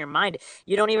doubt in your mind,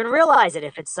 you don't even realize it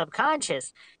if it's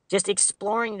subconscious. Just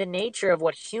exploring the nature of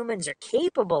what humans are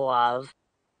capable of,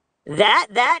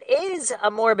 that is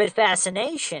a morbid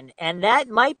fascination. And that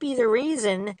might be the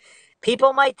reason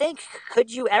people might think,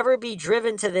 could you ever be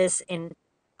driven to this? And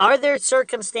are there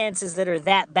circumstances that are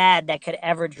that bad that could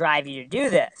ever drive you to do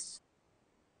this?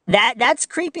 That's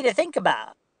creepy to think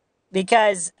about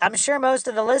because I'm sure most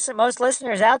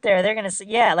listeners out there they're gonna say,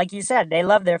 yeah, like you said, they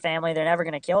love their family, they're never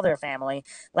gonna kill their family.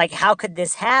 Like, how could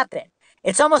this happen?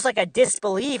 It's almost like a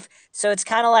disbelief. So it's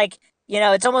kind of like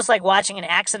it's almost like watching an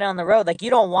accident on the road. Like you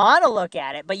don't want to look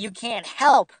at it, but you can't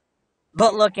help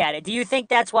but look at it. Do you think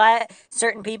that's why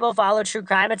certain people follow true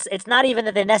crime? It's not even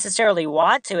that they necessarily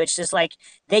want to. It's just like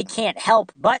they can't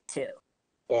help but to.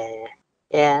 Yeah,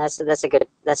 yeah. That's a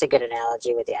good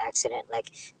analogy with the accident.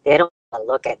 Like they don't wanna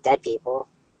look at dead people,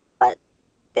 but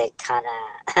they kind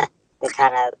of they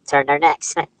kind of turn their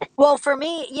necks. Well, for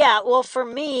me, yeah. Well, for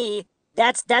me,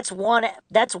 that's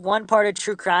one part of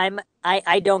true crime.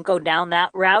 I don't go down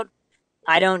that route.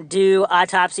 I don't do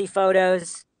autopsy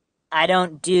photos. I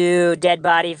don't do dead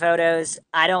body photos.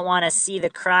 I don't want to see the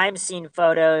crime scene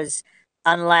photos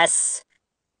unless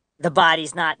the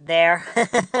body's not there.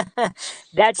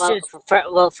 That's Well, just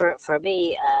for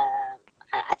me,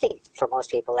 I think for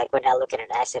most people, like when I look at an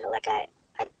accident, like I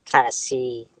kind of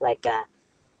see like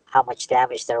how much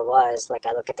damage there was. Like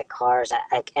I look at the cars,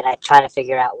 and I try to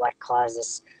figure out what caused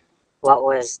this what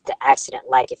was the accident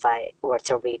like if I were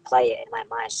to replay it in my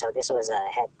mind. So this was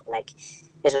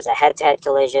a head-to-head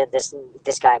collision.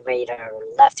 This guy made a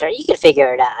left turn. You can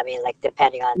figure it out. I mean, like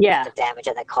depending on Yeah. the damage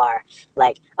of the car,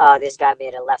 like oh, this guy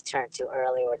made a left turn too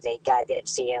early, or the guy didn't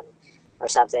see him, or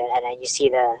something. And then you see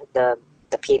the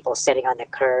people sitting on the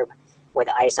curb with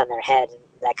ice on their head, and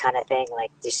that kind of thing.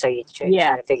 Like just so you Yeah.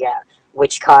 try to figure out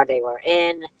which car they were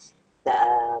in.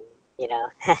 The you know,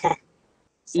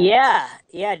 so. Yeah,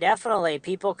 yeah, definitely.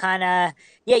 People kind of,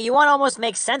 yeah, you want to almost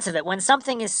make sense of it. When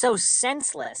something is so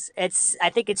senseless, I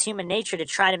think it's human nature to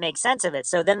try to make sense of it.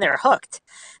 So then they're hooked.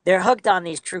 They're hooked on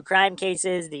these true crime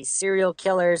cases, these serial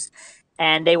killers,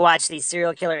 and they watch these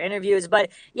serial killer interviews.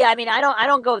 But yeah, I mean, I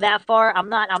don't go that far. I'm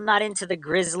not into the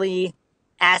grisly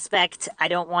aspect. I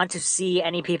don't want to see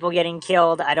any people getting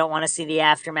killed. I don't want to see the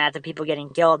aftermath of people getting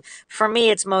killed. For me,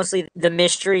 it's mostly the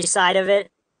mystery side of it,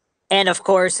 and of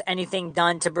course anything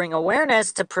done to bring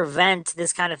awareness to prevent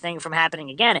this kind of thing from happening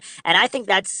again. And I think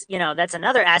that's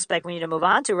another aspect we need to move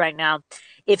on to right now.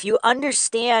 If you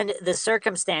understand the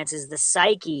circumstances, the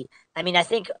psyche, I mean, I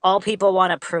think all people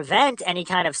want to prevent any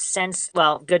kind of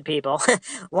good people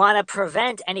want to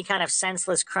prevent any kind of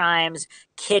senseless crimes,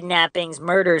 kidnappings,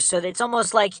 murders. So it's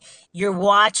almost like you're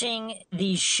watching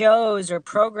these shows or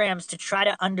programs to try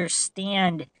to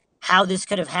understand how this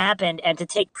could have happened and to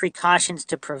take precautions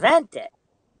to prevent it.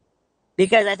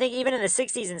 Because I think even in the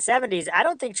 60s and 70s, I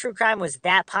don't think true crime was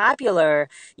that popular.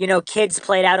 Kids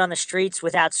played out on the streets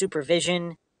without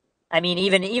supervision. I mean,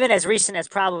 even as recent as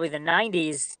probably the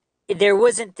 90s, there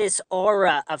wasn't this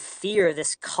aura of fear,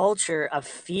 this culture of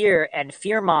fear and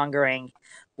fear mongering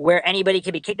where anybody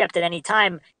could be kidnapped at any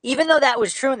time. Even though that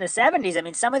was true in the 70s, I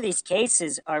mean, some of these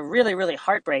cases are really, really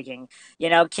heartbreaking.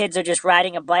 Kids are just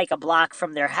riding a bike a block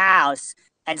from their house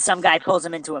and some guy pulls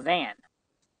them into a van.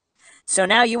 So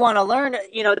now you want to learn,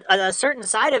 a certain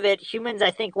side of it. Humans,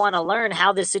 I think, want to learn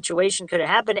how this situation could have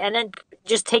happened and then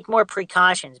just take more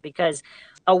precautions because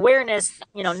awareness,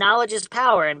 knowledge is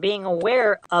power, and being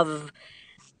aware of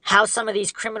how some of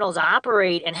these criminals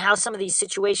operate and how some of these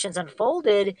situations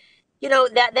unfolded,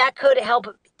 that could help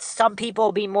some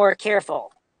people be more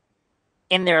careful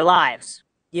in their lives.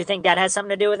 Do you think that has something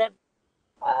to do with it?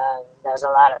 There was a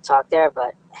lot of talk there,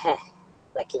 but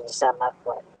like, can you sum up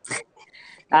what?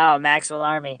 Oh, Maxwell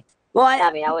Army. Well,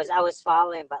 I mean, I was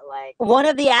following, but like, one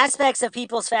of the aspects of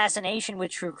people's fascination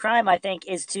with true crime, I think,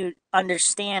 is to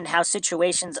understand how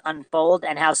situations unfold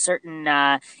and how certain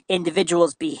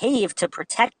individuals behave to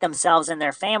protect themselves and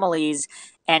their families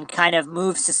and kind of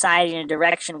move society in a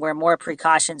direction where more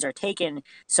precautions are taken.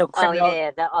 So oh yeah, criminal,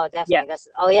 yeah,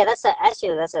 oh yeah,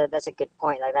 definitely. That's a good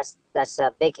point. Like that's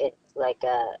a big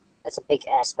that's a big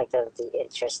aspect of the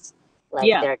interest. Like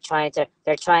yeah, they're trying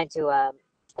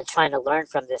to learn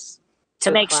from this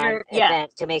to true make crime sure, yeah,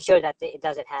 event to make sure that it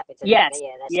doesn't happen to them. yes, Yeah,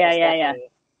 yeah, that's yeah, yeah, definitely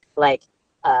like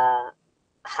uh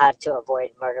how to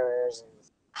avoid murderers, and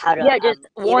how to yeah, just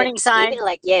warning even signs,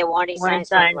 like, yeah, warning warning signs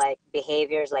from signs, like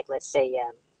behaviors, like let's say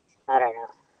I don't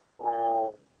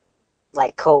know,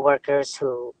 like coworkers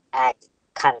who act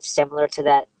kind of similar to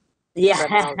that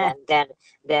criminal, yeah, then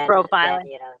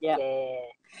profiling, yeah. yeah, yeah, yeah.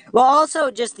 Well,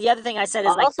 also, just the other thing I said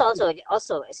is like,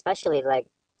 Also, especially like,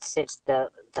 since the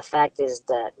fact is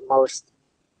that most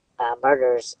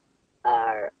murders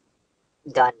are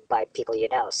done by people you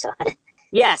know, so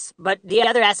yes, but the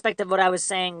other aspect of what I was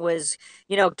saying was,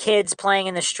 kids playing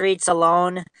in the streets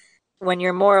alone. When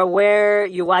you're more aware,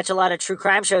 you watch a lot of true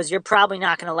crime shows, you're probably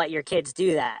not going to let your kids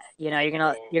do that. You're going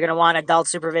to yeah. you're going to want adult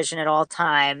supervision at all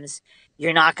times.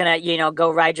 You're not going to,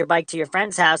 go ride your bike to your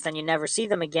friend's house then you never see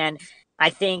them again.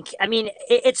 I mean,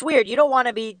 it's weird. You don't want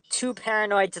to be too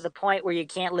paranoid to the point where you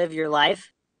can't live your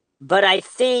life, but I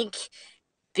think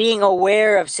being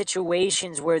aware of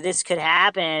situations where this could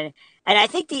happen. And I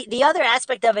think the other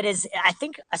aspect of it is, I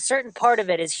think a certain part of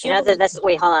it is human. That's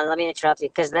wait, hold on, let me interrupt you,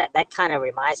 because that kind of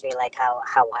reminds me like how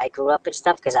I grew up and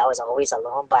stuff, because I was always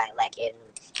alone by like in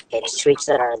streets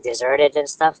that are deserted and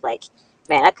stuff. Like,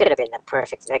 man, I could have been the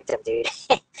perfect victim, dude.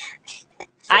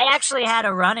 I actually had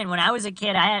a run in when I was a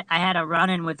kid. I had a run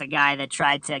in with a guy that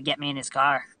tried to get me in his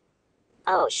car.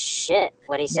 Oh shit,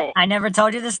 what'd he Yeah, say? I never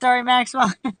told you this story,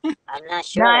 Maxwell. I'm not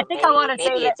No, I sure. think I want to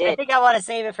Maybe save you it. I did. think I want to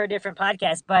save it for a different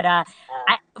podcast. But Uh,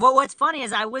 what's funny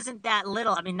is I wasn't that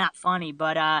little. I mean, not funny,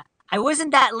 but I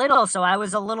wasn't that little. So I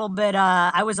was a little bit.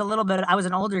 I was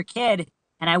an older kid,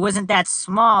 and I wasn't that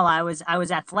small. I was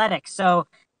athletic. So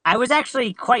I was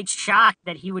actually quite shocked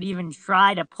that he would even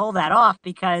try to pull that off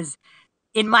because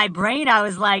in my brain I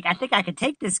was like, I think I could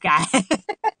take this guy.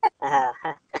 uh,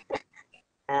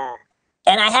 uh,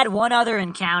 And I had one other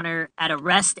encounter at a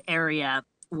rest area.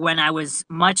 when I was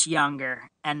much younger,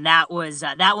 and that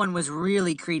one was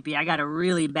really creepy. I got a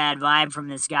really bad vibe from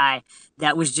this guy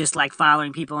that was just like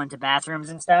following people into bathrooms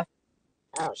and stuff.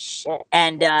 Oh shit.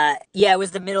 And yeah, it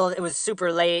was the middle. It was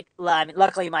super late. I mean,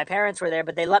 luckily, my parents were there,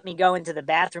 but they let me go into the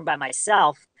bathroom by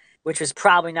myself, which was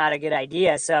probably not a good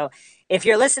idea. So, if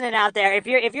you're listening out there, if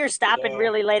you're stopping Yeah,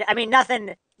 really late, I mean,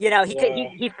 nothing. You know, yeah,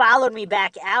 he followed me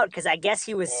back out because I guess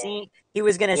he was yeah. seeing he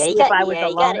was gonna Yeah, see if I was you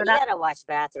alone gotta or not. watch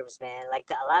bathrooms, man. Like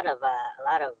a lot of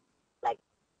like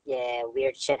yeah,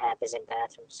 weird shit happens in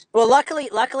bathrooms. Well,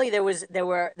 luckily there was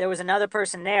another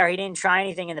person there. He didn't try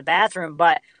anything in the bathroom,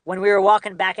 but when we were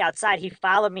walking back outside, he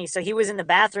followed me. So he was in the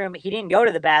bathroom. He didn't go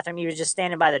to the bathroom. He was just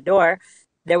standing by the door.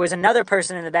 There was another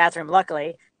person in the bathroom.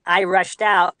 Luckily, I rushed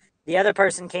out. The other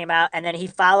person came out, and then he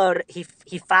followed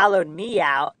me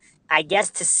out. I guess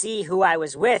to see who I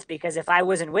was with, because if I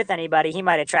wasn't with anybody, he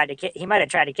might have tried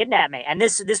to kidnap me. And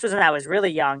this was when I was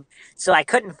really young, so I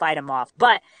couldn't fight him off.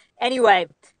 But anyway,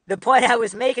 the point I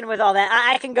was making with all that,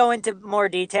 I can go into more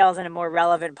details in a more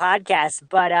relevant podcast.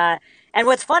 But and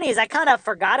what's funny is I kind of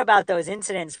forgot about those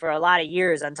incidents for a lot of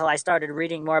years until I started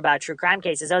reading more about true crime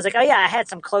cases. I was like, oh yeah, I had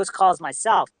some close calls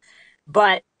myself.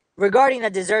 But regarding the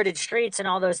deserted streets and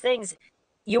all those things,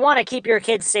 you want to keep your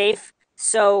kids safe.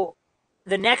 So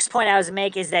the next point I was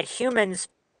make is that humans,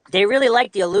 they really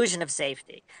like the illusion of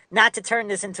safety. Not to turn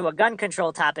this into a gun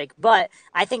control topic, but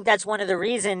I think that's one of the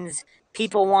reasons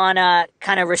people want to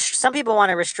some people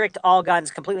want to restrict all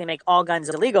guns, completely make all guns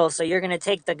illegal. So you're going to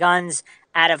take the guns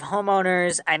out of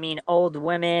homeowners. I mean, old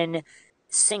women,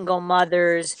 single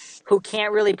mothers who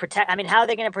can't really protect. I mean, how are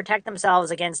they going to protect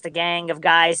themselves against a gang of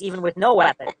guys, even with no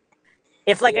weapon?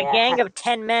 If like a Yeah, gang of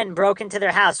 10 men broke into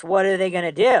their house, what are they going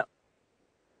to do?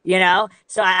 You know?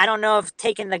 So I don't know if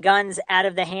taking the guns out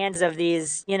of the hands of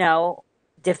these,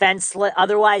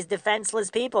 otherwise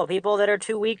defenseless people that are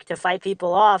too weak to fight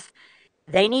people off,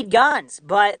 they need guns,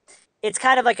 but it's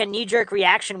kind of like a knee jerk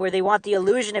reaction where they want the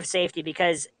illusion of safety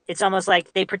because it's almost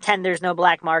like they pretend there's no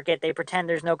black market, they pretend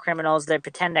there's no criminals, they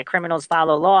pretend that criminals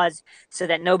follow laws so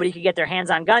that nobody could get their hands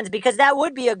on guns, because that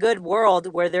would be a good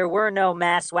world where there were no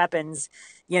mass weapons,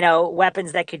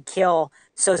 weapons that could kill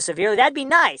so severely. That'd be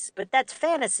nice, but that's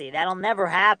fantasy. That'll never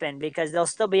happen because there'll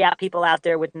still be people out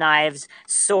there with knives,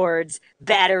 swords,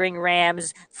 battering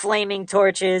rams, flaming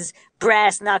torches,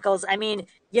 brass knuckles. I mean,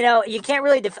 you can't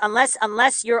really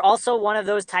unless you're also one of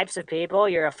those types of people,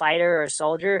 you're a fighter or a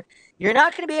soldier, you're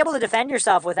not going to be able to defend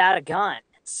yourself without a gun.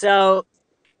 So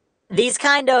these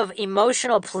kind of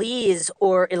emotional pleas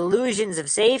or illusions of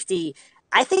safety,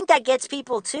 I think that gets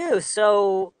people too.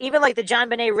 So even like the John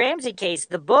Benet Ramsey case,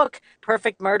 the book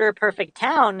Perfect Murder, Perfect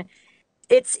Town,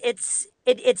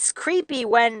 it's creepy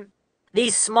when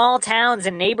these small towns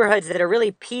and neighborhoods that are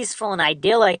really peaceful and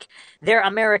idyllic, they're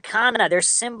Americana, they're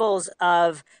symbols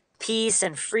of peace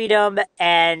and freedom,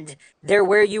 and they're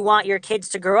where you want your kids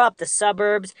to grow up, the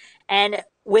suburbs. And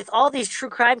with all these true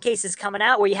crime cases coming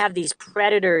out where you have these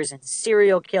predators and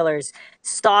serial killers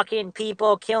stalking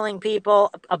people, killing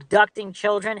people, abducting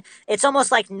children, it's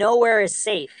almost like nowhere is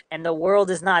safe and the world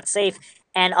is not safe.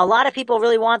 And a lot of people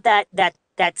really want that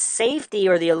safety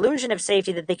or the illusion of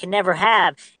safety that they can never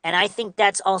have. And I think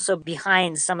that's also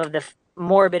behind some of the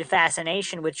morbid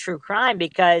fascination with true crime,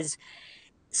 because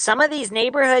some of these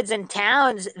neighborhoods and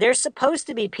towns, they're supposed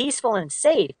to be peaceful and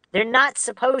safe. They're not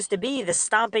supposed to be the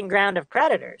stomping ground of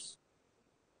predators.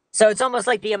 So it's almost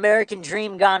like the American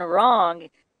dream gone wrong.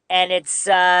 And it's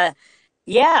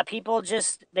yeah, people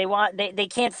just they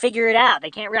can't figure it out.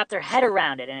 They can't wrap their head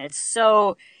around it. And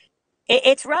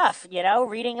it's rough,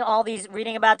 reading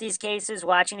about these cases,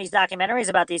 watching these documentaries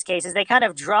about these cases. They kind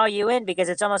of draw you in because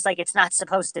it's almost like it's not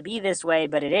supposed to be this way,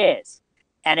 but it is.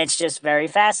 And it's just very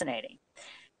fascinating.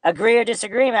 Agree or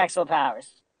disagree, Maxwell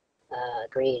Powers?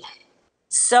 agreed.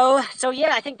 So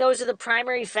yeah, I think those are the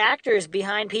primary factors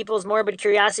behind people's morbid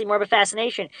curiosity, morbid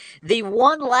fascination. The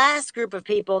one last group of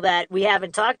people that we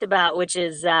haven't talked about, which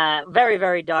is very,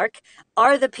 very dark,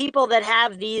 are the people that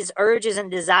have these urges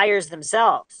and desires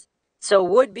themselves. So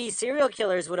would-be serial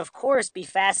killers would, of course, be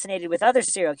fascinated with other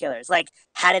serial killers. Like,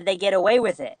 how did they get away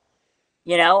with it?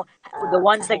 You know, the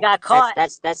ones that got caught.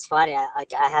 That's funny. I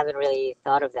haven't really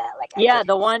thought of that. Like Yeah,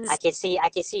 the ones. I can see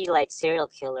like serial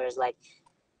killers like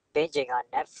binging on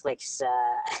Netflix.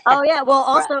 Oh yeah. Well,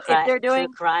 also if they're true doing.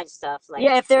 crime stuff.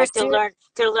 Yeah, if there's To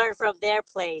learn from their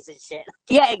plays and shit.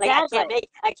 Yeah, Like exactly.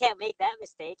 I can't make that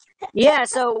mistake. Yeah,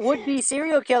 so would-be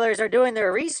serial killers are doing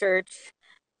their research,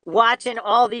 watching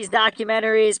all these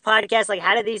documentaries, podcasts, like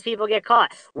how did these people get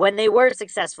caught? When they were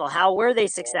successful, how were they Yeah,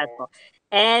 successful?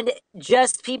 And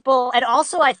just people, and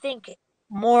also I think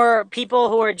more people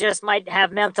who are just might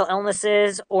have mental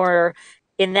illnesses or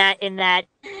in that in that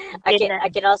I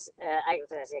can also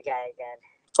again.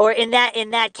 or in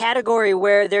that category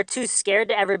where they're too scared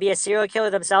to ever be a serial killer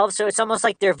themselves. So it's almost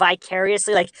like they're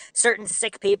vicariously, like certain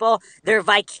sick people, they're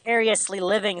vicariously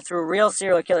living through real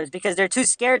serial killers because they're too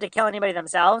scared to kill anybody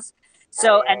themselves. Oh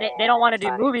So, and they don't yeah, want to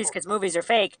do funny. movies because movies are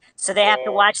fake. So they have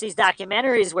to Yeah, watch these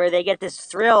documentaries where they get this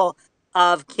thrill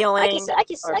of killing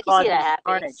or I can see that causing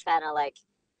happening. It's carnage. kind of like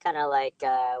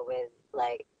with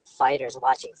like fighters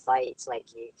watching fights. Like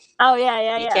Oh yeah,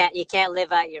 yeah, yeah. you can't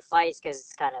live out your fights because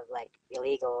it's kind of like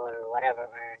illegal or whatever,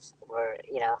 or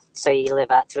so you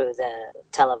live out through the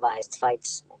televised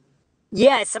fights.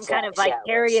 Yeah, it's some kind of See how it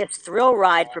works. vicarious thrill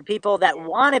ride Yeah, for people that yeah,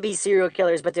 want to be serial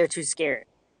killers, but they're too scared.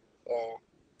 yeah.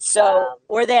 So, Um,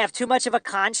 or they have too much of a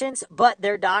conscience, but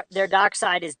their dark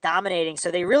side is dominating,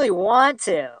 so they really want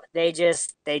to. They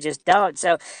just don't.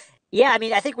 So, yeah, I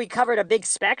mean, I think we covered a big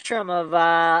spectrum of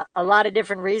a lot of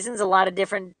different reasons, a lot of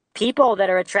different people that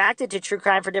are attracted to true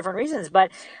crime for different reasons.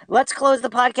 But let's close the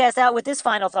podcast out with this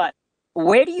final thought.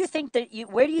 Where do you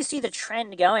see the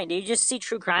trend going? Do you just see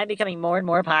true crime becoming more and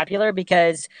more popular?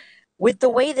 Because with the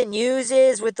way the news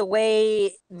is, with the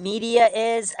way media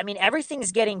is, I mean,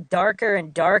 everything's getting darker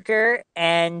and darker,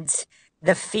 and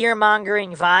the fear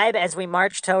mongering vibe as we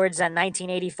march towards a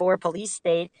 1984 police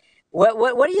state.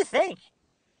 What do you think?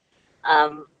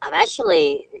 I'm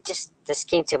actually just this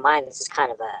came to mind. This is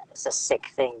kind of it's a sick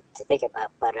thing to think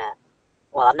about, but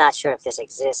well, I'm not sure if this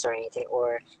exists or anything,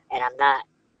 and I'm not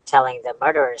telling the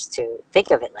murderers to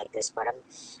think of it like this, but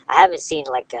I haven't seen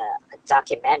like a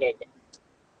documented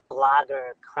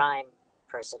blogger crime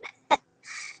person,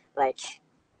 like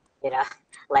you know,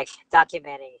 like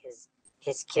documenting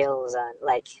his kills on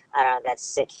like I don't know. That's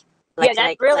sick. Yeah,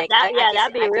 that's really that. Yeah, I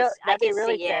that'd be can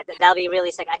see really sick. that'll be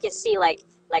really sick. I can see like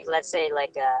let's say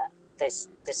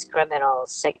this criminal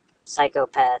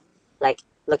psychopath like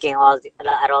looking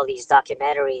at all these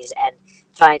documentaries and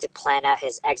trying to plan out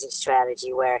his exit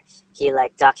strategy where he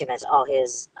like documents all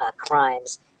his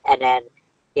crimes and then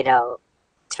you know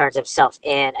turns himself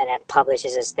in and then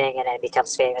publishes his thing and then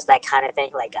becomes famous, that kind of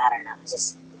thing. Like I don't know,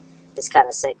 just it's kind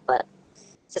of sick, but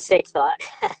it's a sick thought.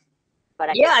 But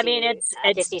Yeah, I mean,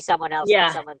 I can see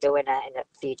yeah. someone doing that in the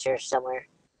future somewhere.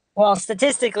 Well,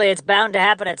 statistically, it's bound to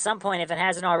happen at some point if it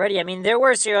hasn't already. I mean, there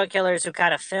were serial killers who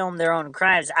kind of filmed their own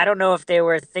crimes. I don't know if they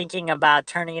were thinking about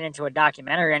turning it into a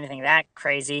documentary or anything that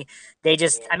crazy. They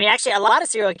just, I Yeah. mean, actually, a lot of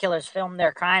serial killers film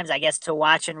their crimes, I guess, to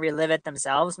watch and relive it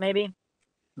themselves, maybe.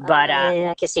 But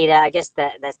I can see that. I guess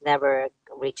that never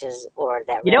reaches or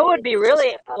that you know rarely reaches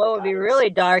the what public would be audience. really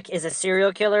dark is a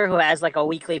serial killer who has like a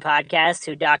weekly podcast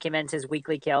who documents his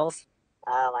weekly kills.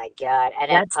 Oh my god! And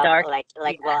then That's dark.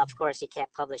 Yeah. well, of course he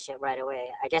can't publish it right away.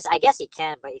 I guess he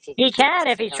can, but He can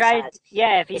if if he he knows tries.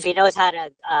 Yeah, if if he's he knows how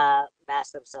to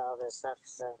mask himself and stuff.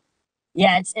 So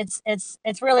yeah,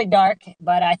 it's really dark,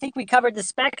 but I think we covered the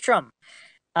spectrum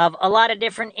of a lot of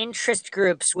different interest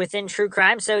groups within true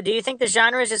crime. So, do you think the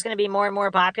genre is just going to be more and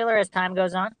more popular as time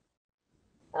goes on?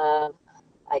 um,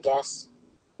 I guess.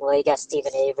 Well, you got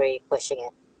Stephen Avery pushing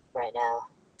it right now.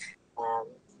 Um,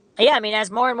 Yeah, I mean, as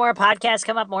more and more podcasts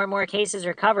come up, more and more cases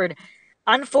are covered.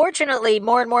 Unfortunately,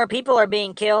 more and more people are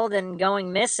being killed and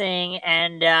going missing,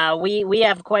 and we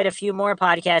have quite a few more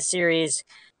podcast series,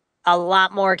 a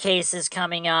lot more cases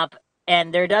coming up,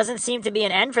 and there doesn't seem to be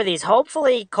an end for these.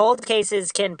 Hopefully, cold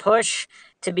cases can push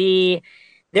to be.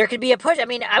 There could be a push. I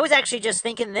mean, I was actually just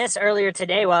thinking this earlier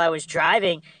today while I was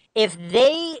driving. If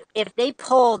they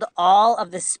pulled all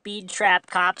of the speed trap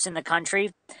cops in the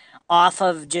country off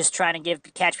of just trying to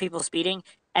catch people speeding,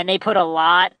 and they put a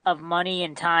lot of money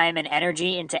and time and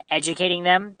energy into educating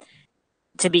them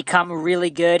to become really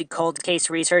good cold case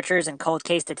researchers and cold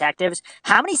case detectives,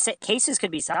 how many cases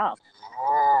could be solved?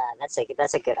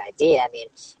 that's a good idea. I mean,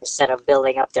 instead of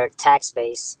building up their tax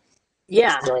base,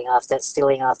 Yeah. stealing off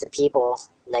the people,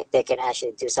 like they can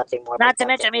actually do something more Not to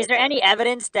mention, productive I mean, with them.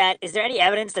 is there any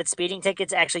evidence that speeding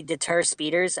tickets actually deter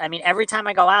speeders? I mean, every time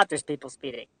I go out, there's people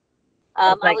speeding.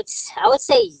 It's like, I would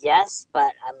say yes,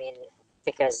 but I mean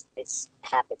because it's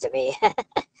happened to me.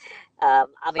 I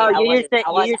mean oh, you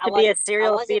used to be a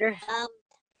serial speeder.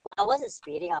 I wasn't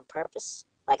speeding on purpose.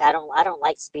 Like I don't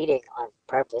like speeding on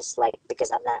purpose. Like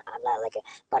because I'm not like a.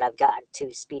 But I've gotten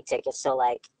two speed tickets, so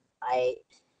like I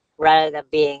rather than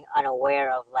being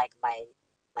unaware of like my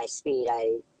speed,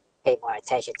 I pay more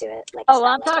attention to it. Like Oh, it's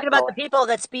well, not I'm like talking I'm about the going. people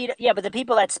that speed. Yeah, but the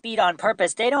people that speed on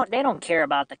purpose, they don't care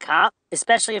about the cop,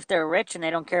 especially if they're rich and they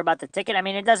don't care about the ticket. I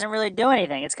mean, it doesn't really do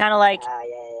anything. It's kind of like,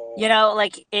 Yeah. you know,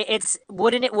 like it's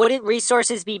wouldn't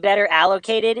resources be better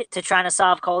allocated to trying to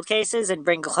solve cold cases and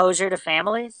bring closure to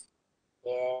families?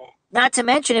 Yeah. Not to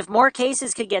mention, if more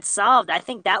cases could get solved, I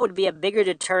think that would be a bigger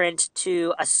deterrent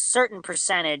to a certain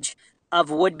percentage of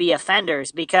would-be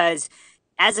offenders. Because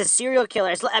as a serial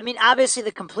killer, I mean, obviously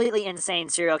the completely insane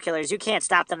serial killers, you can't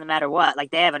stop them no matter what.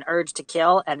 Like, they have an urge to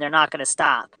kill, and they're not going to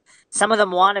stop. Some of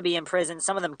them want to be in prison.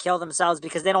 Some of them kill themselves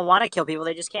because they don't want to kill people.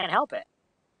 They just can't help it.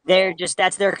 They're Yeah. just,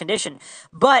 that's their condition.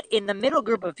 But in the middle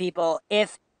group of people,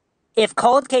 if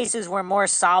cold cases were more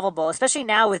solvable, especially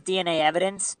now with DNA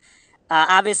evidence,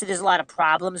 obviously, there's a lot of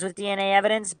problems with DNA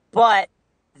evidence, but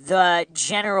the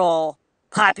general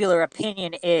popular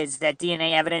opinion is that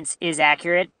DNA evidence is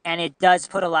accurate, and it does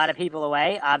put a lot of people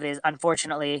away.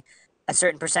 Unfortunately, a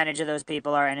certain percentage of those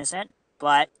people are innocent,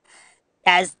 but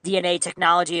as DNA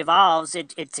technology evolves,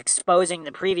 it's exposing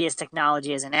the previous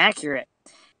technology as inaccurate,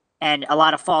 and a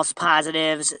lot of false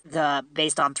positives, the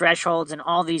based on thresholds and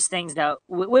all these things. Now,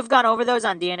 we've gone over those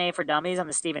on DNA for Dummies on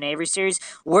the Stephen Avery series.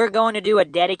 We're going to do a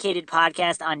dedicated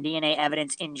podcast on DNA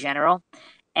evidence in general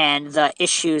and the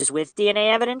issues with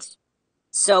DNA evidence.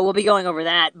 So we'll be going over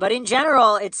that. But in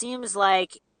general, it seems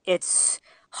like it's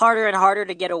harder and harder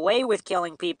to get away with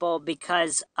killing people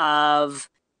because of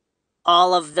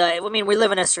all of the, I mean, we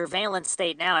live in a surveillance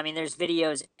state now. I mean, there's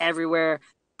videos everywhere,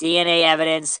 DNA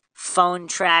evidence, phone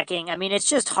tracking. I mean, it's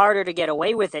just harder to get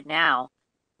away with it now.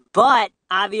 But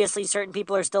obviously, certain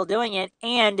people are still doing it.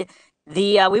 And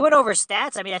we went over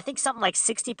stats. I mean, I think something like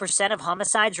 60% of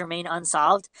homicides remain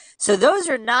unsolved. So those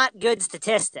are not good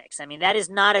statistics. I mean, that is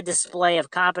not a display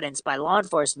of competence by law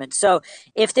enforcement. So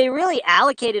if they really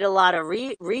allocated a lot of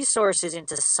resources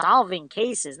into solving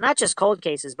cases, not just cold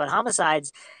cases, but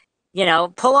homicides,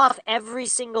 pull off every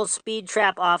single speed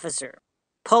trap officer.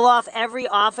 Pull off every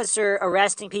officer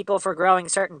arresting people for growing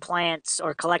certain plants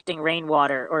or collecting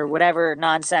rainwater or whatever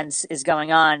nonsense is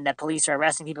going on that police are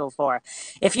arresting people for.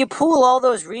 If you pool all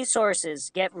those resources,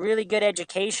 get really good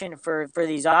education for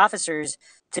these officers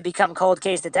to become cold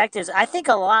case detectives, I think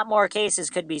a lot more cases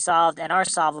could be solved and are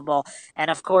solvable. And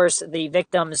of course, the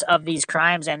victims of these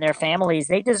crimes and their families,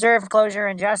 they deserve closure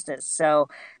and justice. So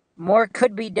more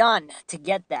could be done to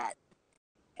get that.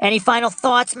 Any final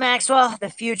thoughts, Maxwell? The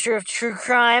future of true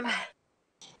crime?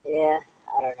 Yeah.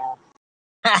 I don't know.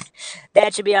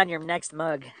 That should be on your next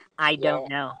mug. I Yeah. don't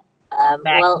know.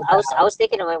 Back Well, to I was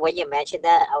thinking when you mentioned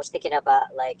that, I was thinking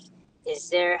about like, is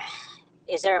there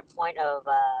is there a point of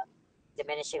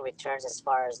diminishing returns as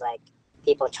far as like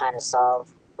people trying to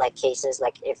solve like cases,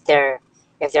 like if there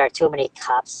are too many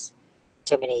cops,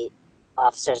 too many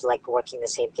officers like working the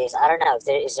same case. I don't know. If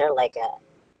there is there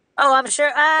Oh, I'm sure.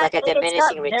 like a It's not.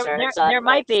 diminishing returns on There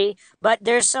might like be, but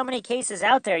there's so many cases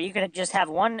out there. You can just have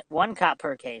one cop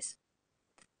per case.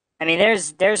 I mean,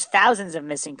 there's thousands of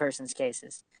missing persons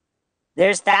cases.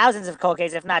 There's thousands of cold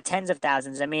cases, if not tens of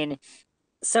thousands. I mean,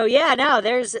 so yeah, no,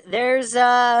 there's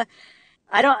I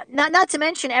don't, not to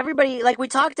mention everybody, like we've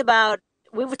talked about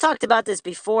this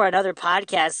before in other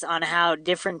podcasts on how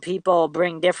different people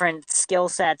bring different skill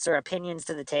sets or opinions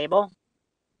to the table.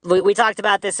 We talked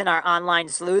about this in our Online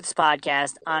Sleuths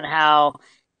podcast on how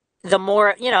the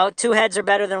more, two heads are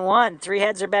better than one, three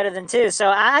heads are better than two. So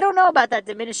I don't know about that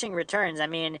diminishing returns. I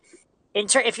mean,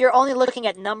 if you're only looking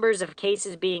at numbers of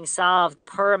cases being solved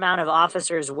per amount of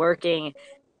officers working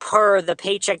per the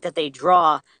paycheck that they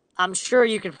draw, I'm sure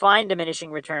you can find diminishing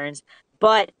returns.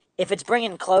 But if it's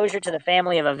bringing closure to the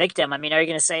family of a victim, I mean, are you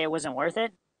going to say it wasn't worth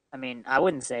it? I mean, I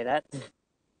wouldn't say that.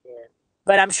 yeah.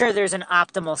 But I'm sure there's an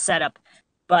optimal setup.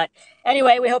 But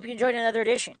anyway, we hope you enjoyed another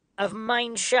edition of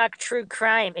MindShock True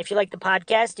Crime. If you like the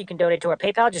podcast, you can donate to our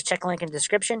PayPal. Just check the link in the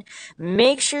description.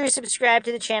 Make sure you subscribe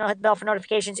to the channel, hit the bell for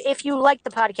notifications. If you like the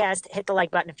podcast, hit the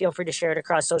like button and feel free to share it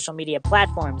across social media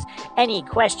platforms. Any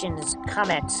questions,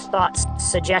 comments, thoughts,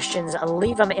 suggestions,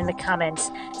 leave them in the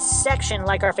comments section,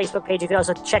 like our Facebook page. You can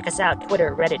also check us out,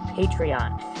 Twitter, Reddit,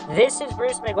 Patreon. This is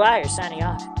Bruce McGuire signing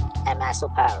off. And Maxwell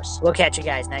Powers. We'll catch you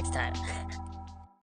guys next time.